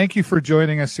right. Thank you for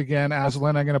joining us again,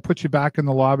 Aslan. I'm going to put you back in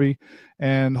the lobby,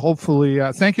 and hopefully,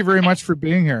 thank you very much for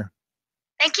being here.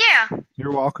 Thank you.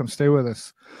 You're welcome. Stay with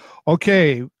us.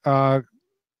 Okay.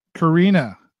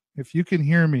 Karina, if you can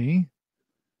hear me,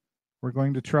 we're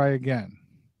going to try again.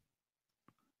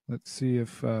 Let's see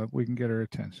if we can get her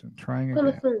attention. Trying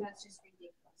again.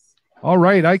 All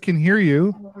right. I can hear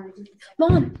you.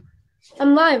 Mom,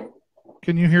 I'm live.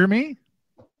 Can you hear me?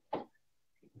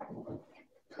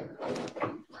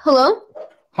 Hello?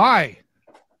 Hi.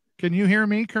 Can you hear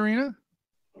me, Karina?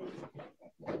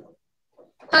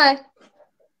 Hi.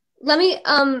 Let me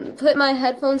put my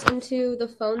headphones into the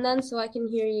phone then so I can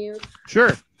hear you.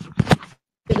 Sure.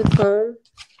 Through the phone.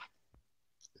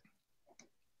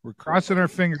 We're crossing our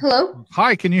fingers. Hello?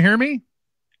 Hi, can you hear me?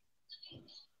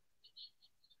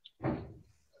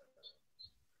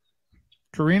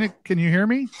 Karina, can you hear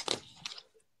me?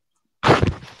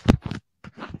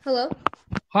 Hello?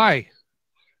 Hi.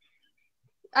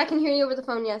 I can hear you over the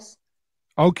phone, yes.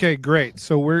 Okay, great.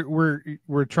 So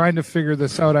we're trying to figure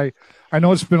this out. I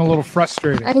know it's been a little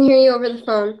frustrating. I can hear you over the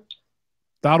phone.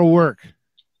 That'll work.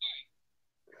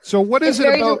 So what is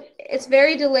it about? It's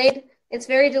very delayed. It's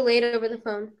very delayed over the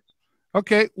phone.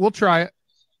 Okay, we'll try it.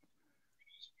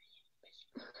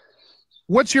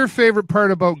 What's your favorite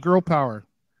part about Girl Power?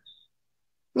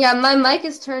 Yeah, my mic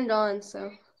is turned on,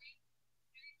 so.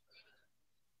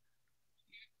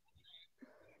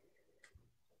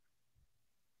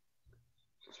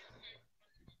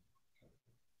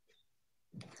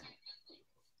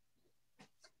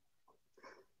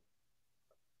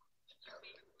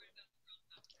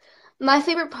 My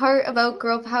favorite part about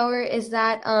Girl Power is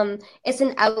that it's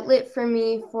an outlet for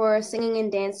me for singing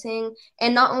and dancing.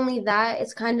 And not only that,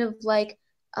 it's kind of like,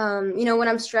 when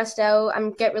I'm stressed out, I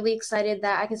get really excited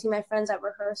that I can see my friends at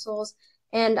rehearsals.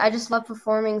 And I just love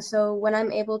performing. So when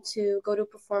I'm able to go to a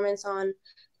performance on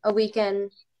a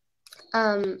weekend,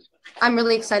 I'm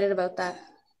really excited about that.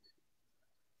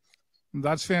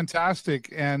 That's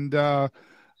fantastic. And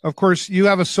of course, you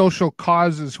have a social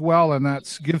cause as well, and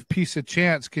that's Give Peace a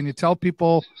Chance. Can you tell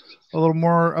people a little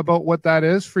more about what that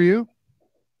is for you?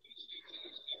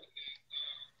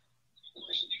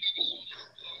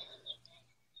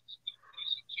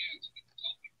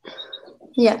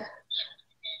 Yeah.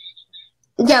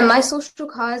 Yeah, my social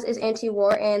cause is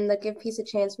anti-war and the Give Peace a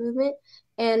Chance movement.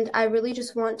 And I really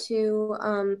just want to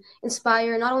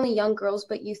inspire not only young girls,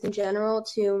 but youth in general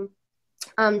to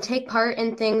take part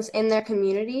in things in their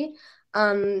community.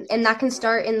 And that can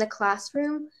start in the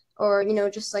classroom or,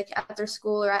 just like at their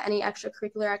school or at any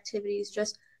extracurricular activities,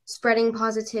 just spreading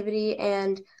positivity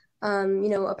and,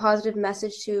 a positive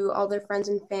message to all their friends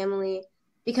and family.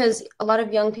 Because a lot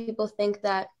of young people think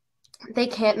that they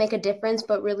can't make a difference,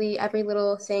 but really every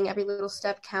little thing, every little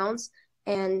step counts.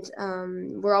 And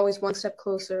we're always one step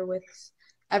closer with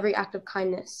every act of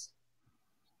kindness.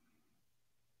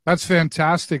 That's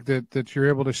fantastic that you're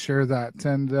able to share that.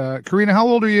 And Karina, how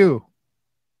old are you?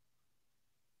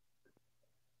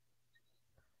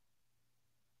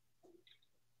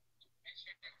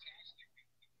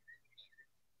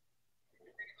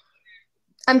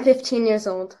 I'm 15 years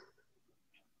old.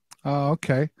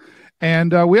 Okay.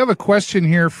 And we have a question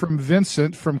here from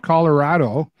Vincent from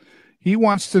Colorado. He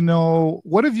wants to know,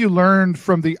 what have you learned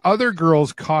from the other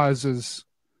girls' causes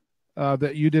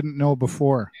that you didn't know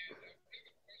before?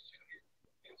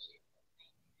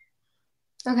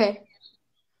 Okay.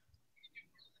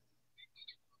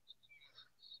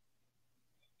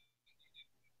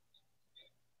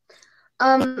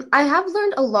 I have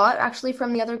learned a lot actually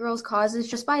from the other girls' causes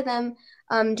just by them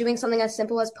doing something as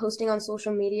simple as posting on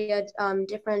social media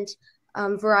different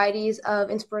varieties of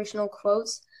inspirational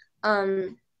quotes.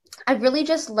 I've really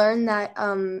just learned that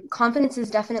confidence is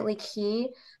definitely key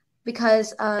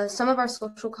because some of our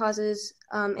social causes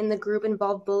in the group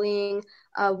involve bullying.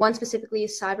 One specifically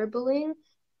is cyberbullying.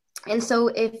 And so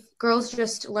if girls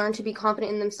just learn to be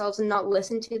confident in themselves and not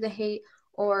listen to the hate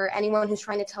or anyone who's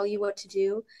trying to tell you what to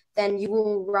do, then you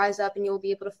will rise up and you'll be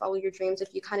able to follow your dreams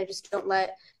if you kind of just don't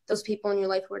let those people in your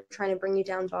life who are trying to bring you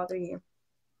down bother you.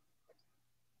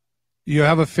 You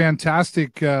have a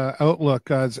fantastic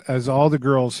outlook, as all the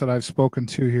girls that I've spoken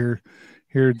to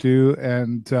here do,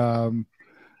 and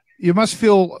you must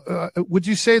feel. Would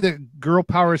you say that Girl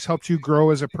Power has helped you grow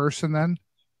as a person? Then,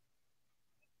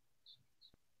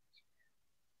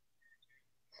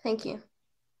 Thank you.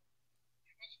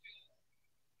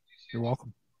 You're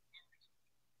welcome.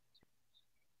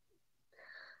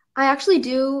 I actually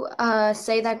do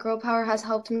say that Girl Power has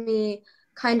helped me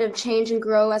kind of change and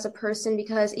grow as a person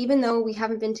because even though we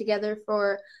haven't been together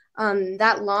for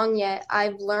that long yet,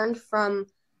 I've learned from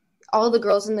all the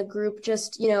girls in the group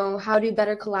just, how to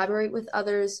better collaborate with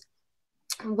others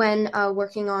when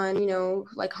working on,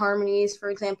 like harmonies, for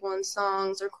example, in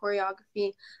songs or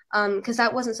choreography, because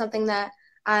that wasn't something that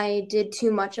I did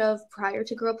too much of prior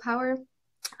to Girl Power.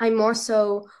 I more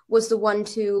so was the one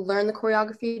to learn the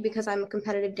choreography because I'm a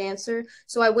competitive dancer.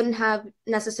 So I wouldn't have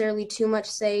necessarily too much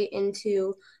say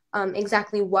into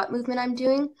exactly what movement I'm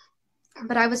doing.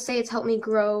 But I would say it's helped me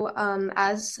grow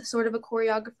as sort of a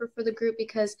choreographer for the group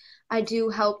because I do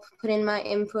help put in my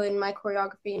input and my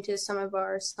choreography into some of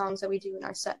our songs that we do in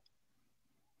our set.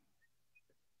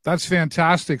 That's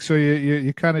fantastic. So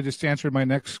you kind of just answered my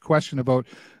next question about,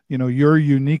 your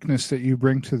uniqueness that you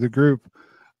bring to the group.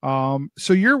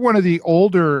 So you're one of the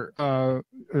older,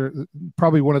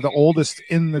 probably one of the oldest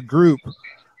in the group.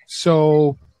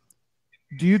 So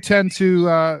do you tend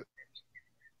to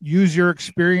use your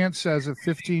experience as a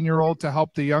 15-year-old to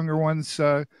help the younger ones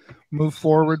move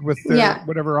forward with their,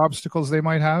 whatever obstacles they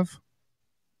might have?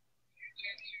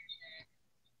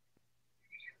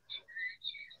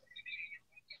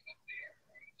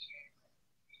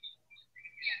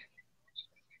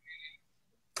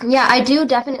 Yeah, I do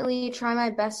definitely try my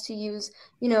best to use,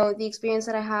 the experience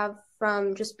that I have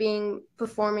from just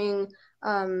performing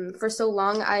for so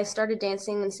long. I started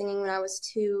dancing and singing when I was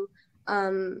 2.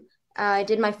 I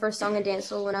did my first song and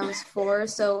dance when I was 4.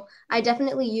 So I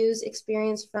definitely use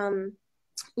experience from,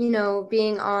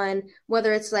 being on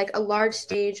whether it's like a large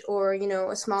stage or,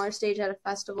 a smaller stage at a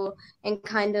festival and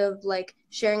kind of like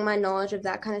sharing my knowledge of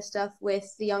that kind of stuff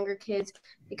with the younger kids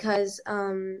because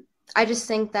I just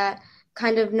think that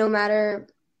kind of no matter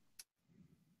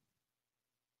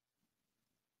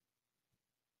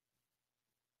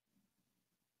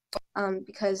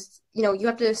because you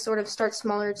have to sort of start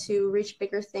smaller to reach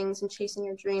bigger things and chasing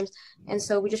your dreams, and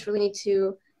so we just really need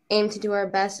to aim to do our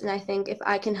best. And I think if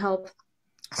I can help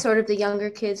sort of the younger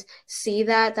kids see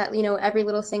that every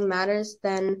little thing matters,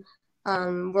 then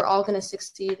we're all going to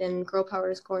succeed and Girl Power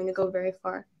is going to go very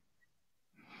far.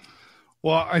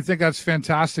 Well, I think that's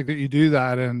fantastic that you do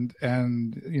that,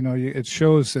 and you know, it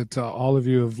shows that all of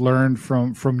you have learned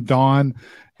from Dawn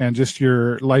and just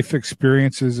your life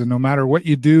experiences. And no matter what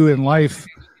you do in life,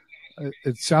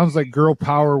 it sounds like girl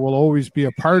power will always be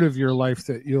a part of your life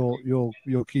that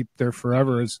you'll keep there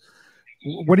forever. Is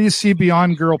what do you see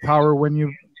beyond girl power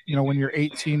when when you're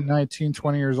 18, 19,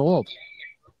 20 years old?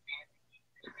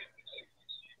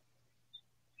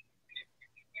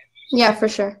 Yeah, for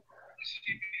sure.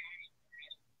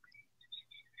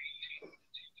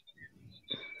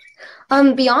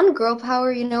 Beyond girl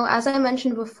power, as I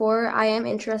mentioned before, I am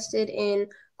interested in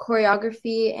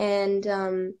choreography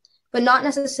and but not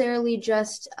necessarily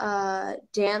just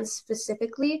dance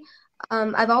specifically.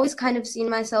 I've always kind of seen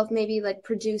myself maybe like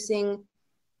producing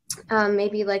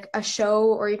maybe like a show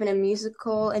or even a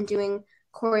musical and doing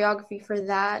choreography for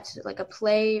that, like a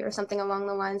play or something along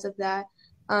the lines of that.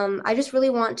 I just really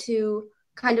want to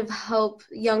kind of help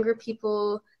younger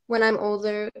people when I'm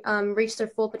older reach their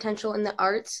full potential in the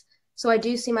arts. So I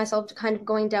do see myself kind of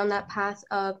going down that path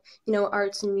of,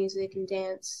 arts and music and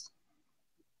dance.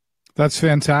 That's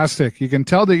fantastic. You can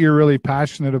tell that you're really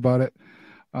passionate about it.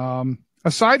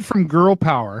 Aside from girl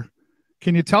power,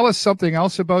 can you tell us something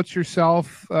else about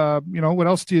yourself? What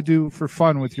else do you do for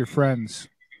fun with your friends?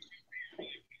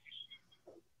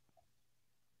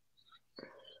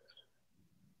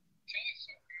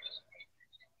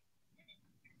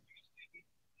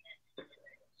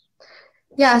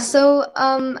 Yeah, so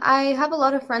I have a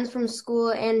lot of friends from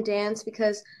school and dance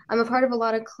because I'm a part of a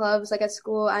lot of clubs. Like at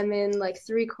school, I'm in like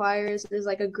 3 choirs. There's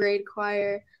like a grade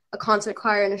choir, a concert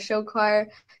choir, and a show choir.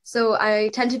 So I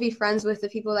tend to be friends with the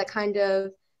people that kind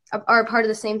of are part of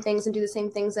the same things and do the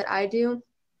same things that I do.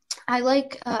 I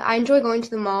enjoy going to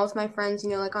the mall with my friends,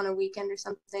 like on a weekend or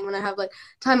something when I have like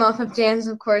time off of dance,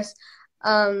 of course.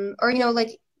 Or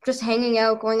like just hanging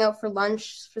out, going out for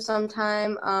lunch for some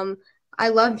time. I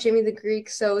love Jimmy the Greek,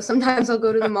 so sometimes I'll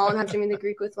go to the mall and have Jimmy the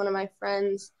Greek with one of my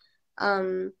friends.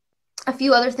 A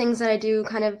few other things that I do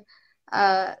kind of,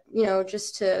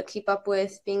 just to keep up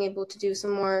with being able to do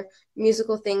some more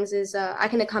musical things is I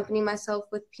can accompany myself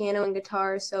with piano and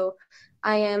guitar, so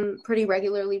I am pretty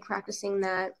regularly practicing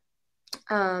that.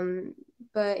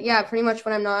 But yeah, pretty much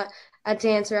when I'm not at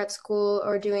dance or at school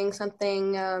or doing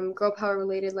something girl power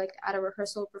related, like at a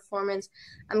rehearsal performance,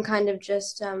 I'm kind of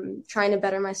just trying to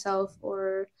better myself,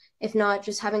 or if not,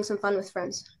 just having some fun with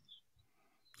friends.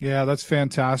 Yeah, that's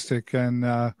fantastic.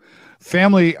 And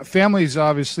family is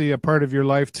obviously a part of your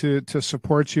life to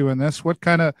support you in this. What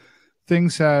kind of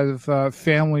things have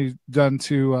family done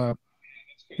to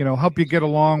help you get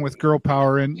along with girl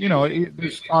power? And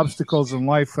there's obstacles in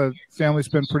life. Family's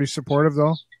been pretty supportive,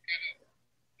 though.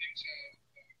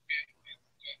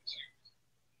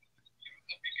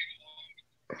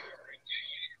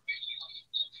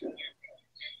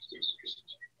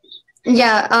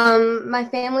 Yeah, my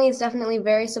family is definitely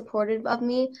very supportive of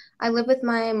me. I live with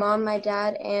my mom, my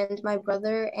dad, and my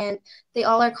brother, and they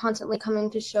all are constantly coming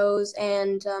to shows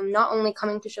and not only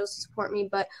coming to shows to support me,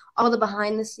 but all the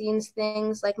behind the scenes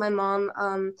things. Like my mom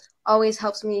always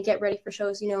helps me get ready for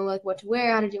shows, like what to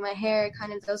wear, how to do my hair,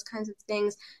 kind of those kinds of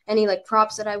things. Any like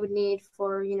props that I would need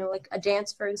for, like a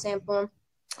dance, for example.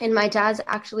 And my dad's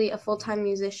actually a full-time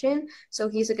musician, so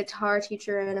he's a guitar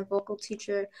teacher and a vocal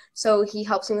teacher, so he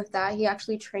helps me with that. He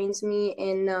actually trains me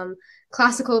in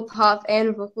classical, pop,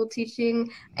 and vocal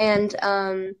teaching, and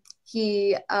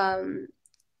he like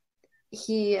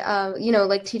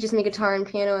teaches me guitar and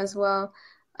piano as well.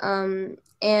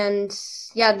 And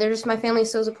yeah, my family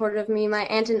is so supportive of me. My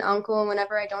aunt and uncle,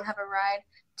 whenever I don't have a ride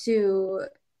to,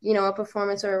 a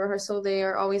performance or a rehearsal, they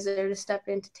are always there to step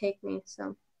in to take me,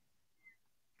 so.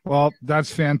 Well,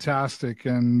 that's fantastic.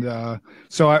 And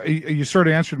so you sort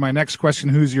of answered my next question,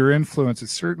 who's your influence? It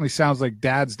certainly sounds like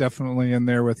Dad's definitely in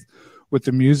there with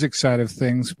the music side of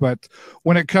things. But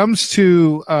when it comes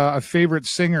to a favorite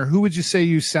singer, who would you say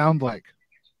you sound like?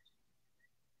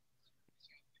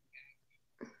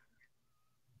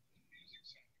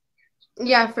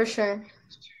 Yeah, for sure.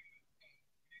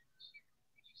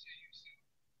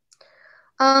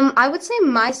 I would say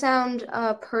my sound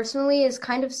personally is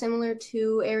kind of similar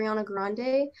to Ariana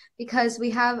Grande because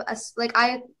we have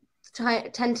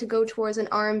tend to go towards an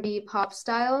R&B pop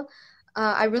style.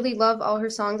 I really love all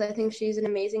her songs. I think she's an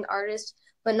amazing artist,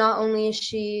 but not only is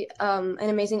she an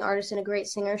amazing artist and a great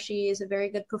singer, she is a very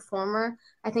good performer.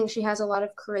 I think she has a lot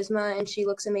of charisma and she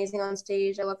looks amazing on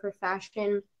stage. I love her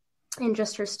fashion and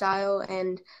just her style,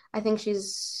 and I think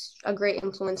she's a great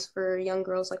influence for young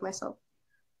girls like myself.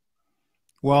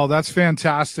 Well, that's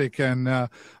fantastic, and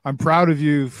I'm proud of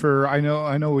you for. I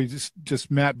know we just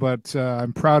met, but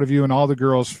I'm proud of you and all the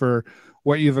girls for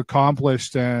what you've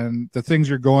accomplished and the things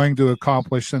you're going to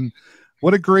accomplish. And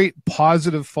what a great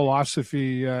positive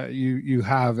philosophy you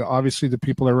have. Obviously, the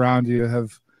people around you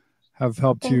have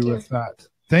helped you with that.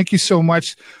 Thank you so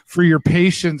much for your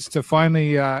patience to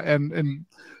finally and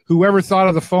whoever thought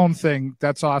of the phone thing.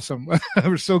 That's awesome.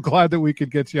 We're so glad that we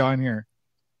could get you on here.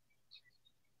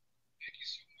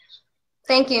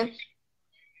 Thank you.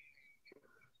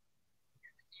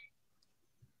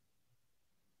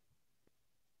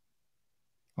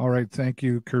 All right. Thank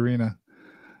you, Karina.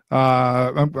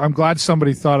 I'm glad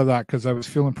somebody thought of that because I was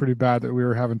feeling pretty bad that we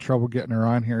were having trouble getting her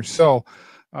on here. So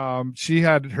she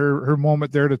had her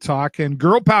moment there to talk. And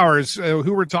Girl-Pow-R is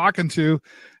who we're talking to.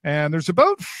 And there's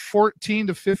about 14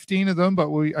 to 15 of them, but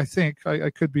I think I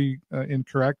could be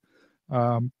incorrect.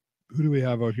 Who do we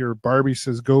have out here? Barbie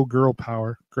says, go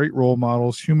Girl-Pow-R. Great role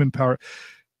models, human power.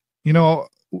 You know,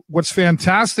 what's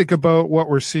fantastic about what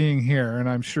we're seeing here, and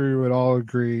I'm sure you would all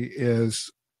agree,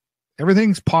 is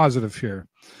everything's positive here.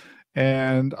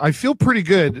 And I feel pretty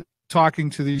good talking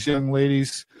to these young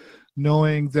ladies,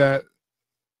 knowing that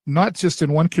not just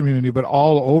in one community, but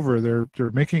all over,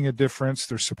 they're making a difference.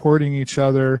 They're supporting each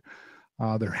other.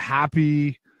 They're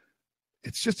happy.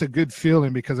 It's just a good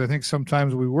feeling because I think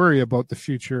sometimes we worry about the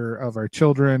future of our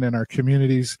children and our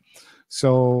communities.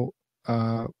 So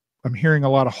I'm hearing a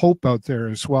lot of hope out there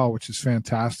as well, which is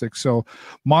fantastic. So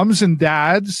moms and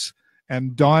dads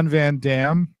and Don Van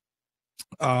Dam,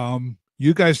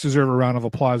 you guys deserve a round of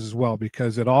applause as well,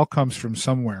 because it all comes from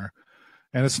somewhere.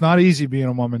 And it's not easy being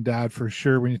a mom and dad, for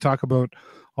sure. When you talk about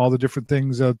all the different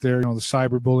things out there, you know, the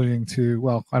cyberbullying to,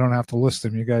 well, I don't have to list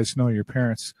them. You guys know your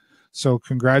parents. So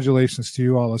congratulations to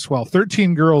you all as well.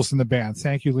 13 girls in the band.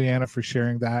 Thank you, Leanna, for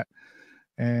sharing that.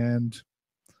 And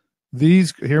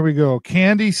here we go.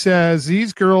 Candy says,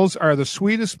 these girls are the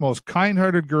sweetest, most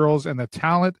kind-hearted girls, and the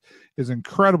talent is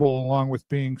incredible, along with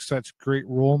being such great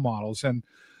role models. And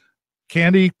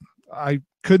Candy, I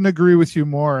couldn't agree with you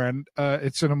more. And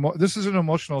this is an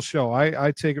emotional show.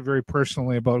 I take it very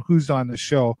personally about who's on the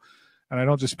show, and I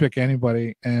don't just pick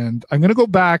anybody. And I'm going to go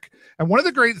back. And one of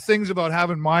the great things about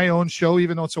having my own show,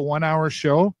 even though it's a 1-hour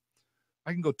show,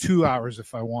 I can go 2 hours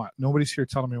if I want. Nobody's here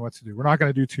telling me what to do. We're not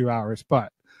going to do 2 hours,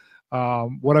 but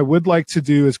what I would like to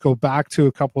do is go back to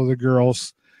a couple of the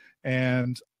girls,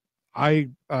 and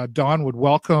Dawn would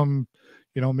welcome,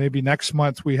 you know, maybe next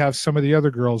month we have some of the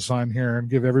other girls on here and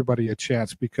give everybody a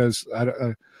chance, because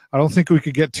I don't think we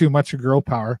could get too much of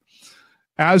Girl-Pow-R.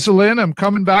 Azalyn, I'm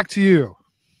coming back to you.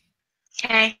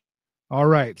 Okay. All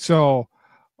right. So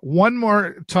one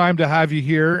more time to have you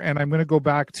here, and I'm going to go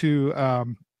back to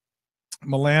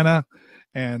Milana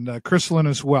and Chrysalin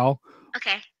as well.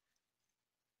 Okay.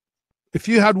 If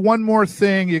you had one more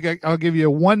thing, I'll give you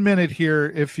 1 minute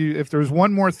here. If there's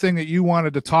one more thing that you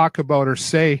wanted to talk about or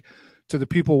say to the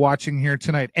people watching here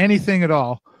tonight, anything at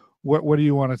all, what do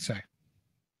you want to say?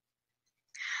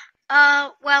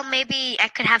 Well, maybe I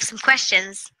could have some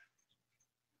questions.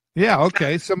 Yeah,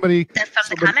 okay. Somebody from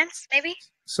the comments, maybe?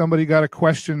 Somebody got a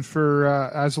question for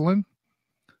Azalyn.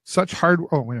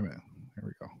 Oh, wait a minute. There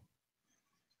we go.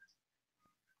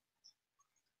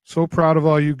 So proud of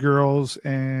all you girls.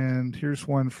 And here's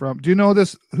one from, do you know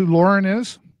who Lauren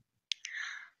is?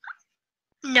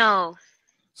 No.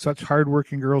 Such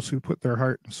hardworking girls who put their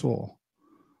heart and soul.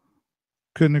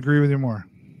 Couldn't agree with you more.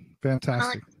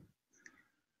 Fantastic.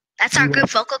 That's our group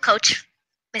vocal coach,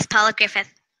 Miss Paula Griffith.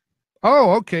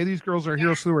 Oh, okay. These girls are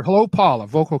heroes. Hello, Paula,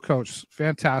 vocal coach.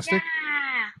 Fantastic.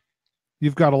 Yeah.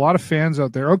 You've got a lot of fans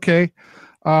out there. Okay.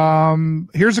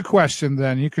 Here's a question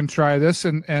then. You can try this.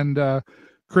 And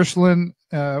Chrysalin,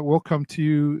 we'll come to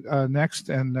you next.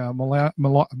 And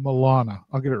Milana,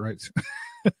 I'll get it right.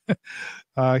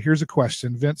 Here's a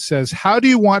question. Vince says, how do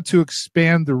you want to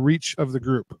expand the reach of the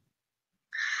group?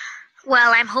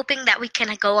 Well, I'm hoping that we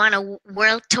can go on a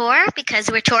world tour, because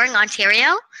we're touring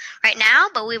Ontario right now,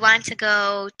 but we want to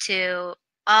go to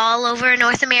all over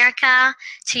North America,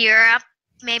 to Europe,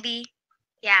 maybe.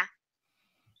 Yeah.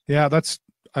 Yeah,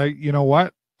 you know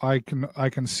what? I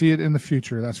can see it in the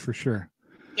future. That's for sure.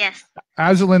 Yes.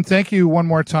 Azalyn, thank you one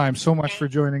more time so much for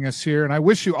joining us here. And I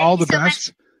wish you all the best.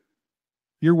 Much.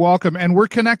 You're welcome. And we're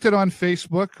connected on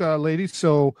Facebook, ladies.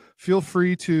 So feel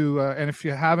free to, and if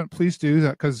you haven't, please do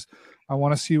that, because I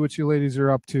want to see what you ladies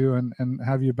are up to and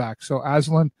have you back. So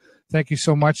Azalyn, thank you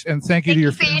so much. And thank you to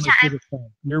your family.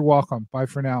 You're welcome. Bye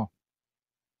for now.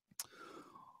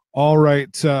 All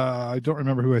right. I don't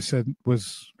remember who I said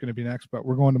was going to be next, but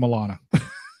we're going to Milana.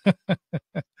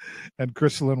 And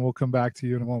Chrysalin will come back to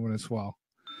you in a moment as well.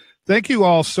 Thank you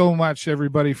all so much,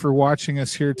 everybody, for watching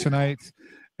us here tonight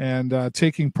and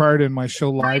taking part in my show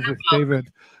Live with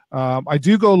David. I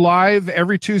do go live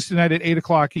every Tuesday night at 8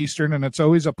 o'clock Eastern, and it's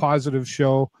always a positive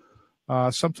show.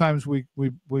 Sometimes we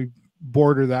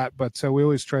border that, but we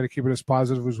always try to keep it as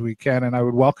positive as we can. And I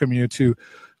would welcome you to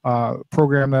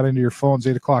program that into your phones,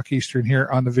 8 o'clock Eastern, here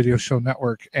on the Video Show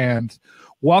Network. And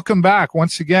welcome back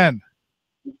once again.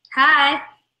 Hi.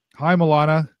 Hi,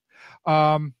 Milana.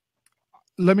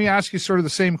 Let me ask you sort of the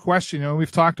same question. You know,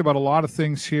 we've talked about a lot of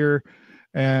things here,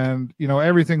 and, you know,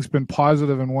 everything's been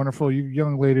positive and wonderful. You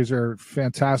young ladies are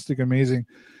fantastic, amazing.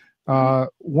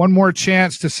 One more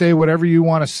chance to say whatever you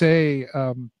want to say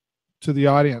to the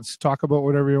audience. Talk about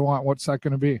whatever you want. What's that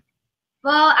going to be?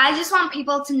 Well, I just want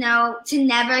people to know to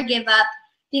never give up,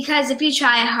 because if you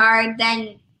try hard,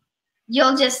 then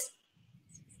you'll just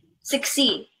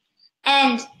succeed.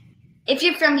 And if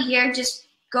you're from here, just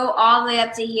go all the way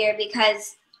up to here,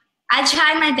 because I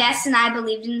tried my best and I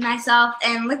believed in myself,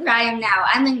 and look where I am now.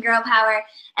 I'm in Girl-Pow-R,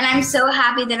 and I'm so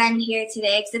happy that I'm here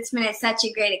today because it's been such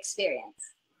a great experience.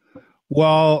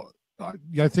 Well,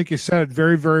 I think you said it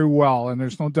very, very well, and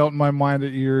there's no doubt in my mind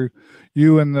that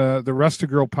you and the rest of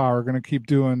Girl-Pow-R are going to keep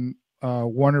doing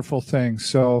wonderful things.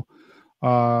 So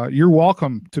you're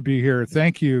welcome to be here.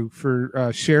 Thank you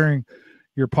for sharing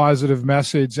your positive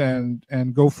message,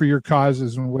 and go for your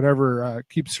causes and whatever.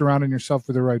 Keep surrounding yourself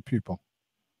with the right people.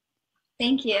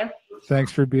 Thank you.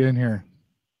 Thanks for being here.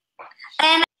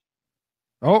 And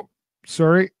oh,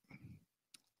 sorry.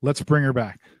 Let's bring her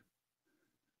back.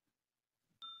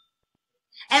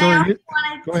 And sorry, I also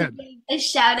wanted to give a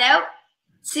shout out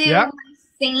to my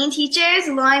singing teachers,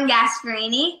 Lauren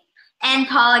Gasparini and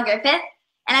Paula Griffith.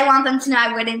 And I want them to know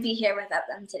I wouldn't be here without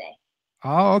them today.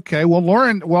 Oh, okay. Well,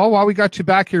 Lauren, while we got you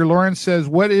back here, Lauren says,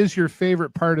 what is your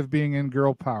favorite part of being in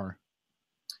Girl-Pow-R?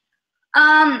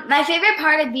 My favorite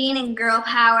part of being in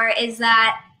Girl-Pow-R is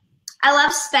that I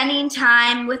love spending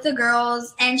time with the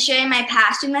girls and sharing my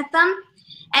passion with them.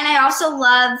 And I also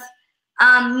love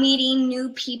meeting new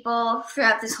people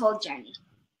throughout this whole journey.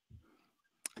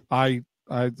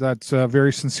 That's a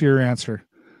very sincere answer.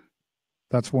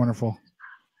 That's wonderful.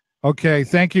 Okay,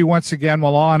 thank you once again,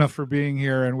 Milana, for being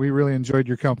here, and we really enjoyed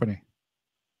your company.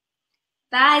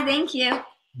 Bye, thank you.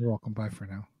 You're welcome. Bye for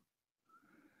now.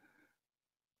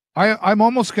 I'm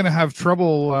almost going to have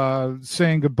trouble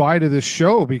saying goodbye to this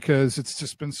show because it's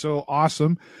just been so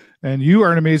awesome, and you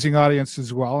are an amazing audience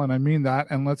as well, and I mean that.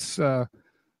 And let's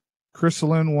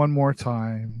Chrysalyn one more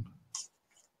time.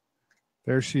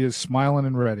 There she is, smiling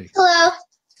and ready. Hello.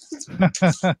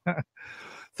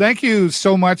 Thank you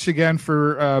so much again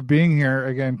for being here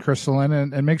again,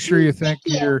 Chrysalyn, and make sure you thank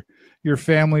your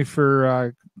family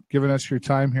for giving us your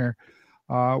time here.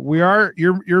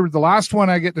 You're the last one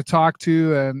I get to talk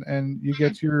to, and you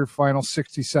get your final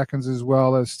 60 seconds as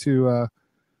well as to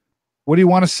what do you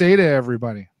want to say to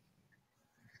everybody?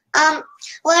 Well,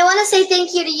 I want to say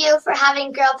thank you to you for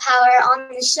having Girl-Pow-R on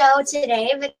the show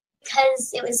today,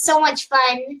 because it was so much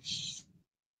fun,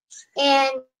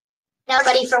 and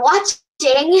everybody for watching.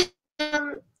 Thank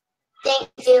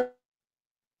you.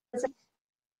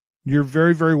 You're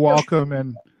very, very welcome,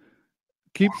 and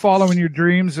keep following your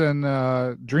dreams and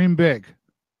dream big.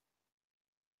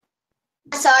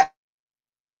 Sorry,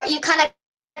 you kind of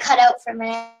cut out for a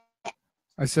minute.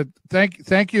 I said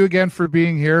thank you again for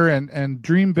being here, and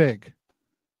dream big.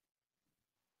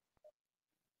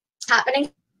 It's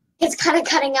happening. It's kind of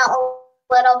cutting out a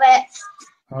little bit.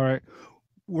 All right.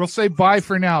 We'll say bye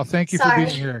for now. Thank you for Sorry.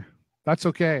 being here. That's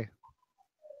okay.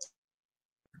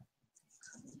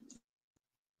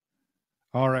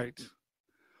 All right.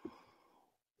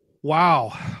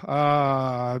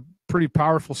 Wow. Pretty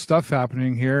powerful stuff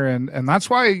happening here. And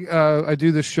that's why I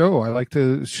do this show. I like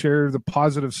to share the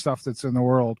positive stuff that's in the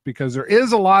world, because there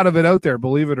is a lot of it out there,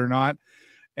 believe it or not.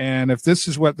 And if this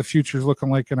is what the future is looking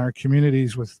like in our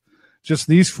communities with just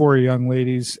these four young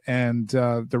ladies and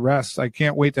the rest, I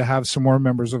can't wait to have some more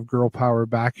members of Girl-Pow-R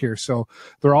back here. So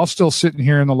they're all still sitting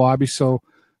here in the lobby. So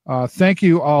thank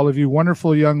you, all of you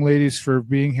wonderful young ladies, for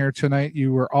being here tonight.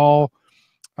 You were all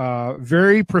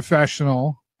very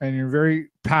professional, and you're very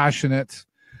passionate,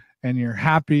 and you're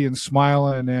happy and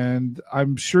smiling. And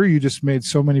I'm sure you just made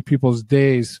so many people's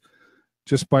days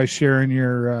just by sharing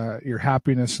your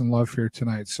happiness and love here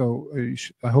tonight. So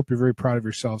I hope you're very proud of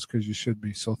yourselves, because you should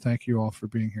be. So thank you all for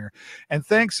being here. And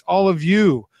thanks all of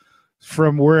you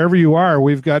from wherever you are.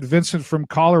 We've got Vincent from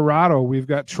Colorado. We've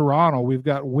got Toronto. We've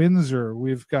got Windsor.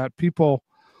 We've got people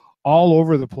all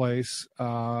over the place.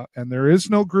 And there is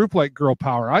no group like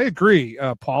Girl-Pow-R. I agree,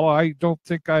 Paula. I don't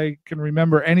think I can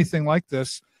remember anything like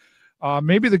this.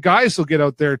 Maybe the guys will get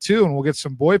out there too, and we'll get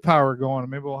some boy power going.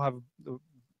 Maybe we'll have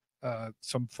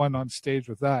some fun on stage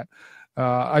with that.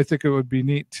 I think it would be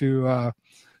neat to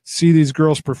see these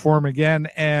girls perform again.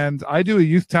 And I do a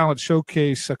youth talent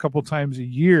showcase a couple times a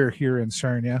year here in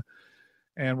Sarnia,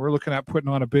 and we're looking at putting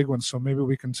on a big one. So maybe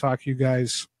we can talk you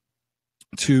guys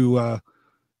to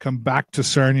come back to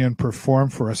Sarnia and perform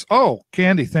for us. Oh,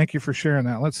 Candy, thank you for sharing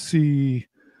that. Let's see.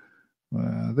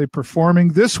 They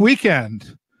performing this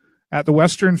weekend at the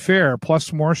Western Fair,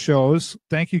 plus more shows.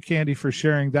 Thank you, Candy, for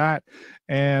sharing that.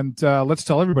 And let's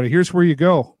tell everybody, here's where you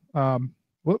go.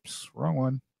 Whoops, wrong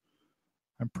one.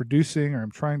 I'm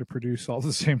trying to produce all at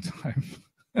the same time.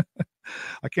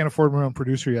 I can't afford my own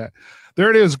producer yet.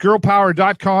 There it is,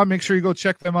 girlpower.com. Make sure you go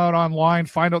check them out online,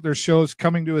 find out their shows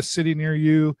coming to a city near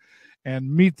you,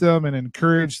 and meet them and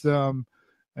encourage them.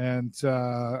 And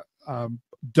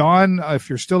Dawn, if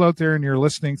you're still out there and you're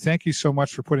listening, thank you so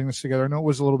much for putting this together. I know it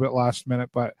was a little bit last minute,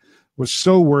 but it was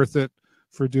so worth it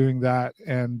for doing that.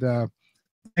 And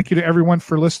thank you to everyone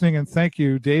for listening. And thank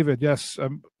you, David. Yes.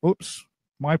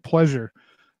 My pleasure.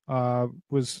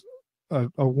 Was a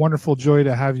wonderful joy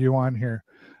to have you on here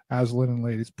as Lynn and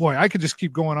Ladies. Boy, I could just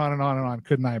keep going on and on and on,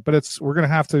 couldn't I? But we're going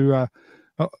to have to,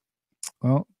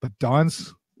 but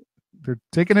Dawn's, they're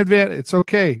taking advantage. It's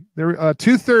okay. They're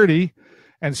 2:30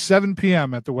 and 7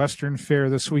 p.m. at the Western Fair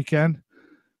this weekend.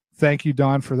 Thank you,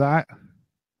 Dawn, for that.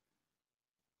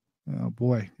 Oh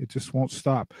boy, it just won't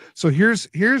stop. So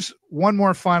here's one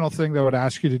more final thing that I would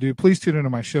ask you to do. Please tune into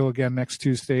my show again next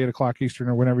Tuesday, 8 o'clock Eastern,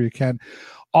 or whenever you can.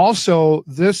 Also,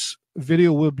 this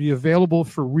video will be available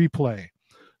for replay.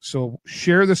 So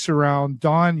share this around.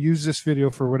 Dawn, use this video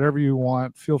for whatever you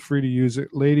want. Feel free to use it.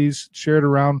 Ladies, share it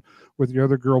around with your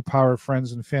other Girl Power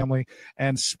friends and family,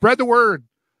 and spread the word.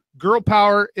 Girl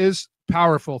Power is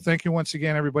powerful. Thank you once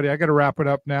again, everybody. I got to wrap it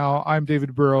up now. I'm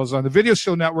David Burrows on the Video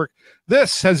Show Network.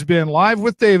 This has been Live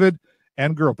with David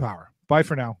and Girl Power. Bye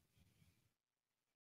for now.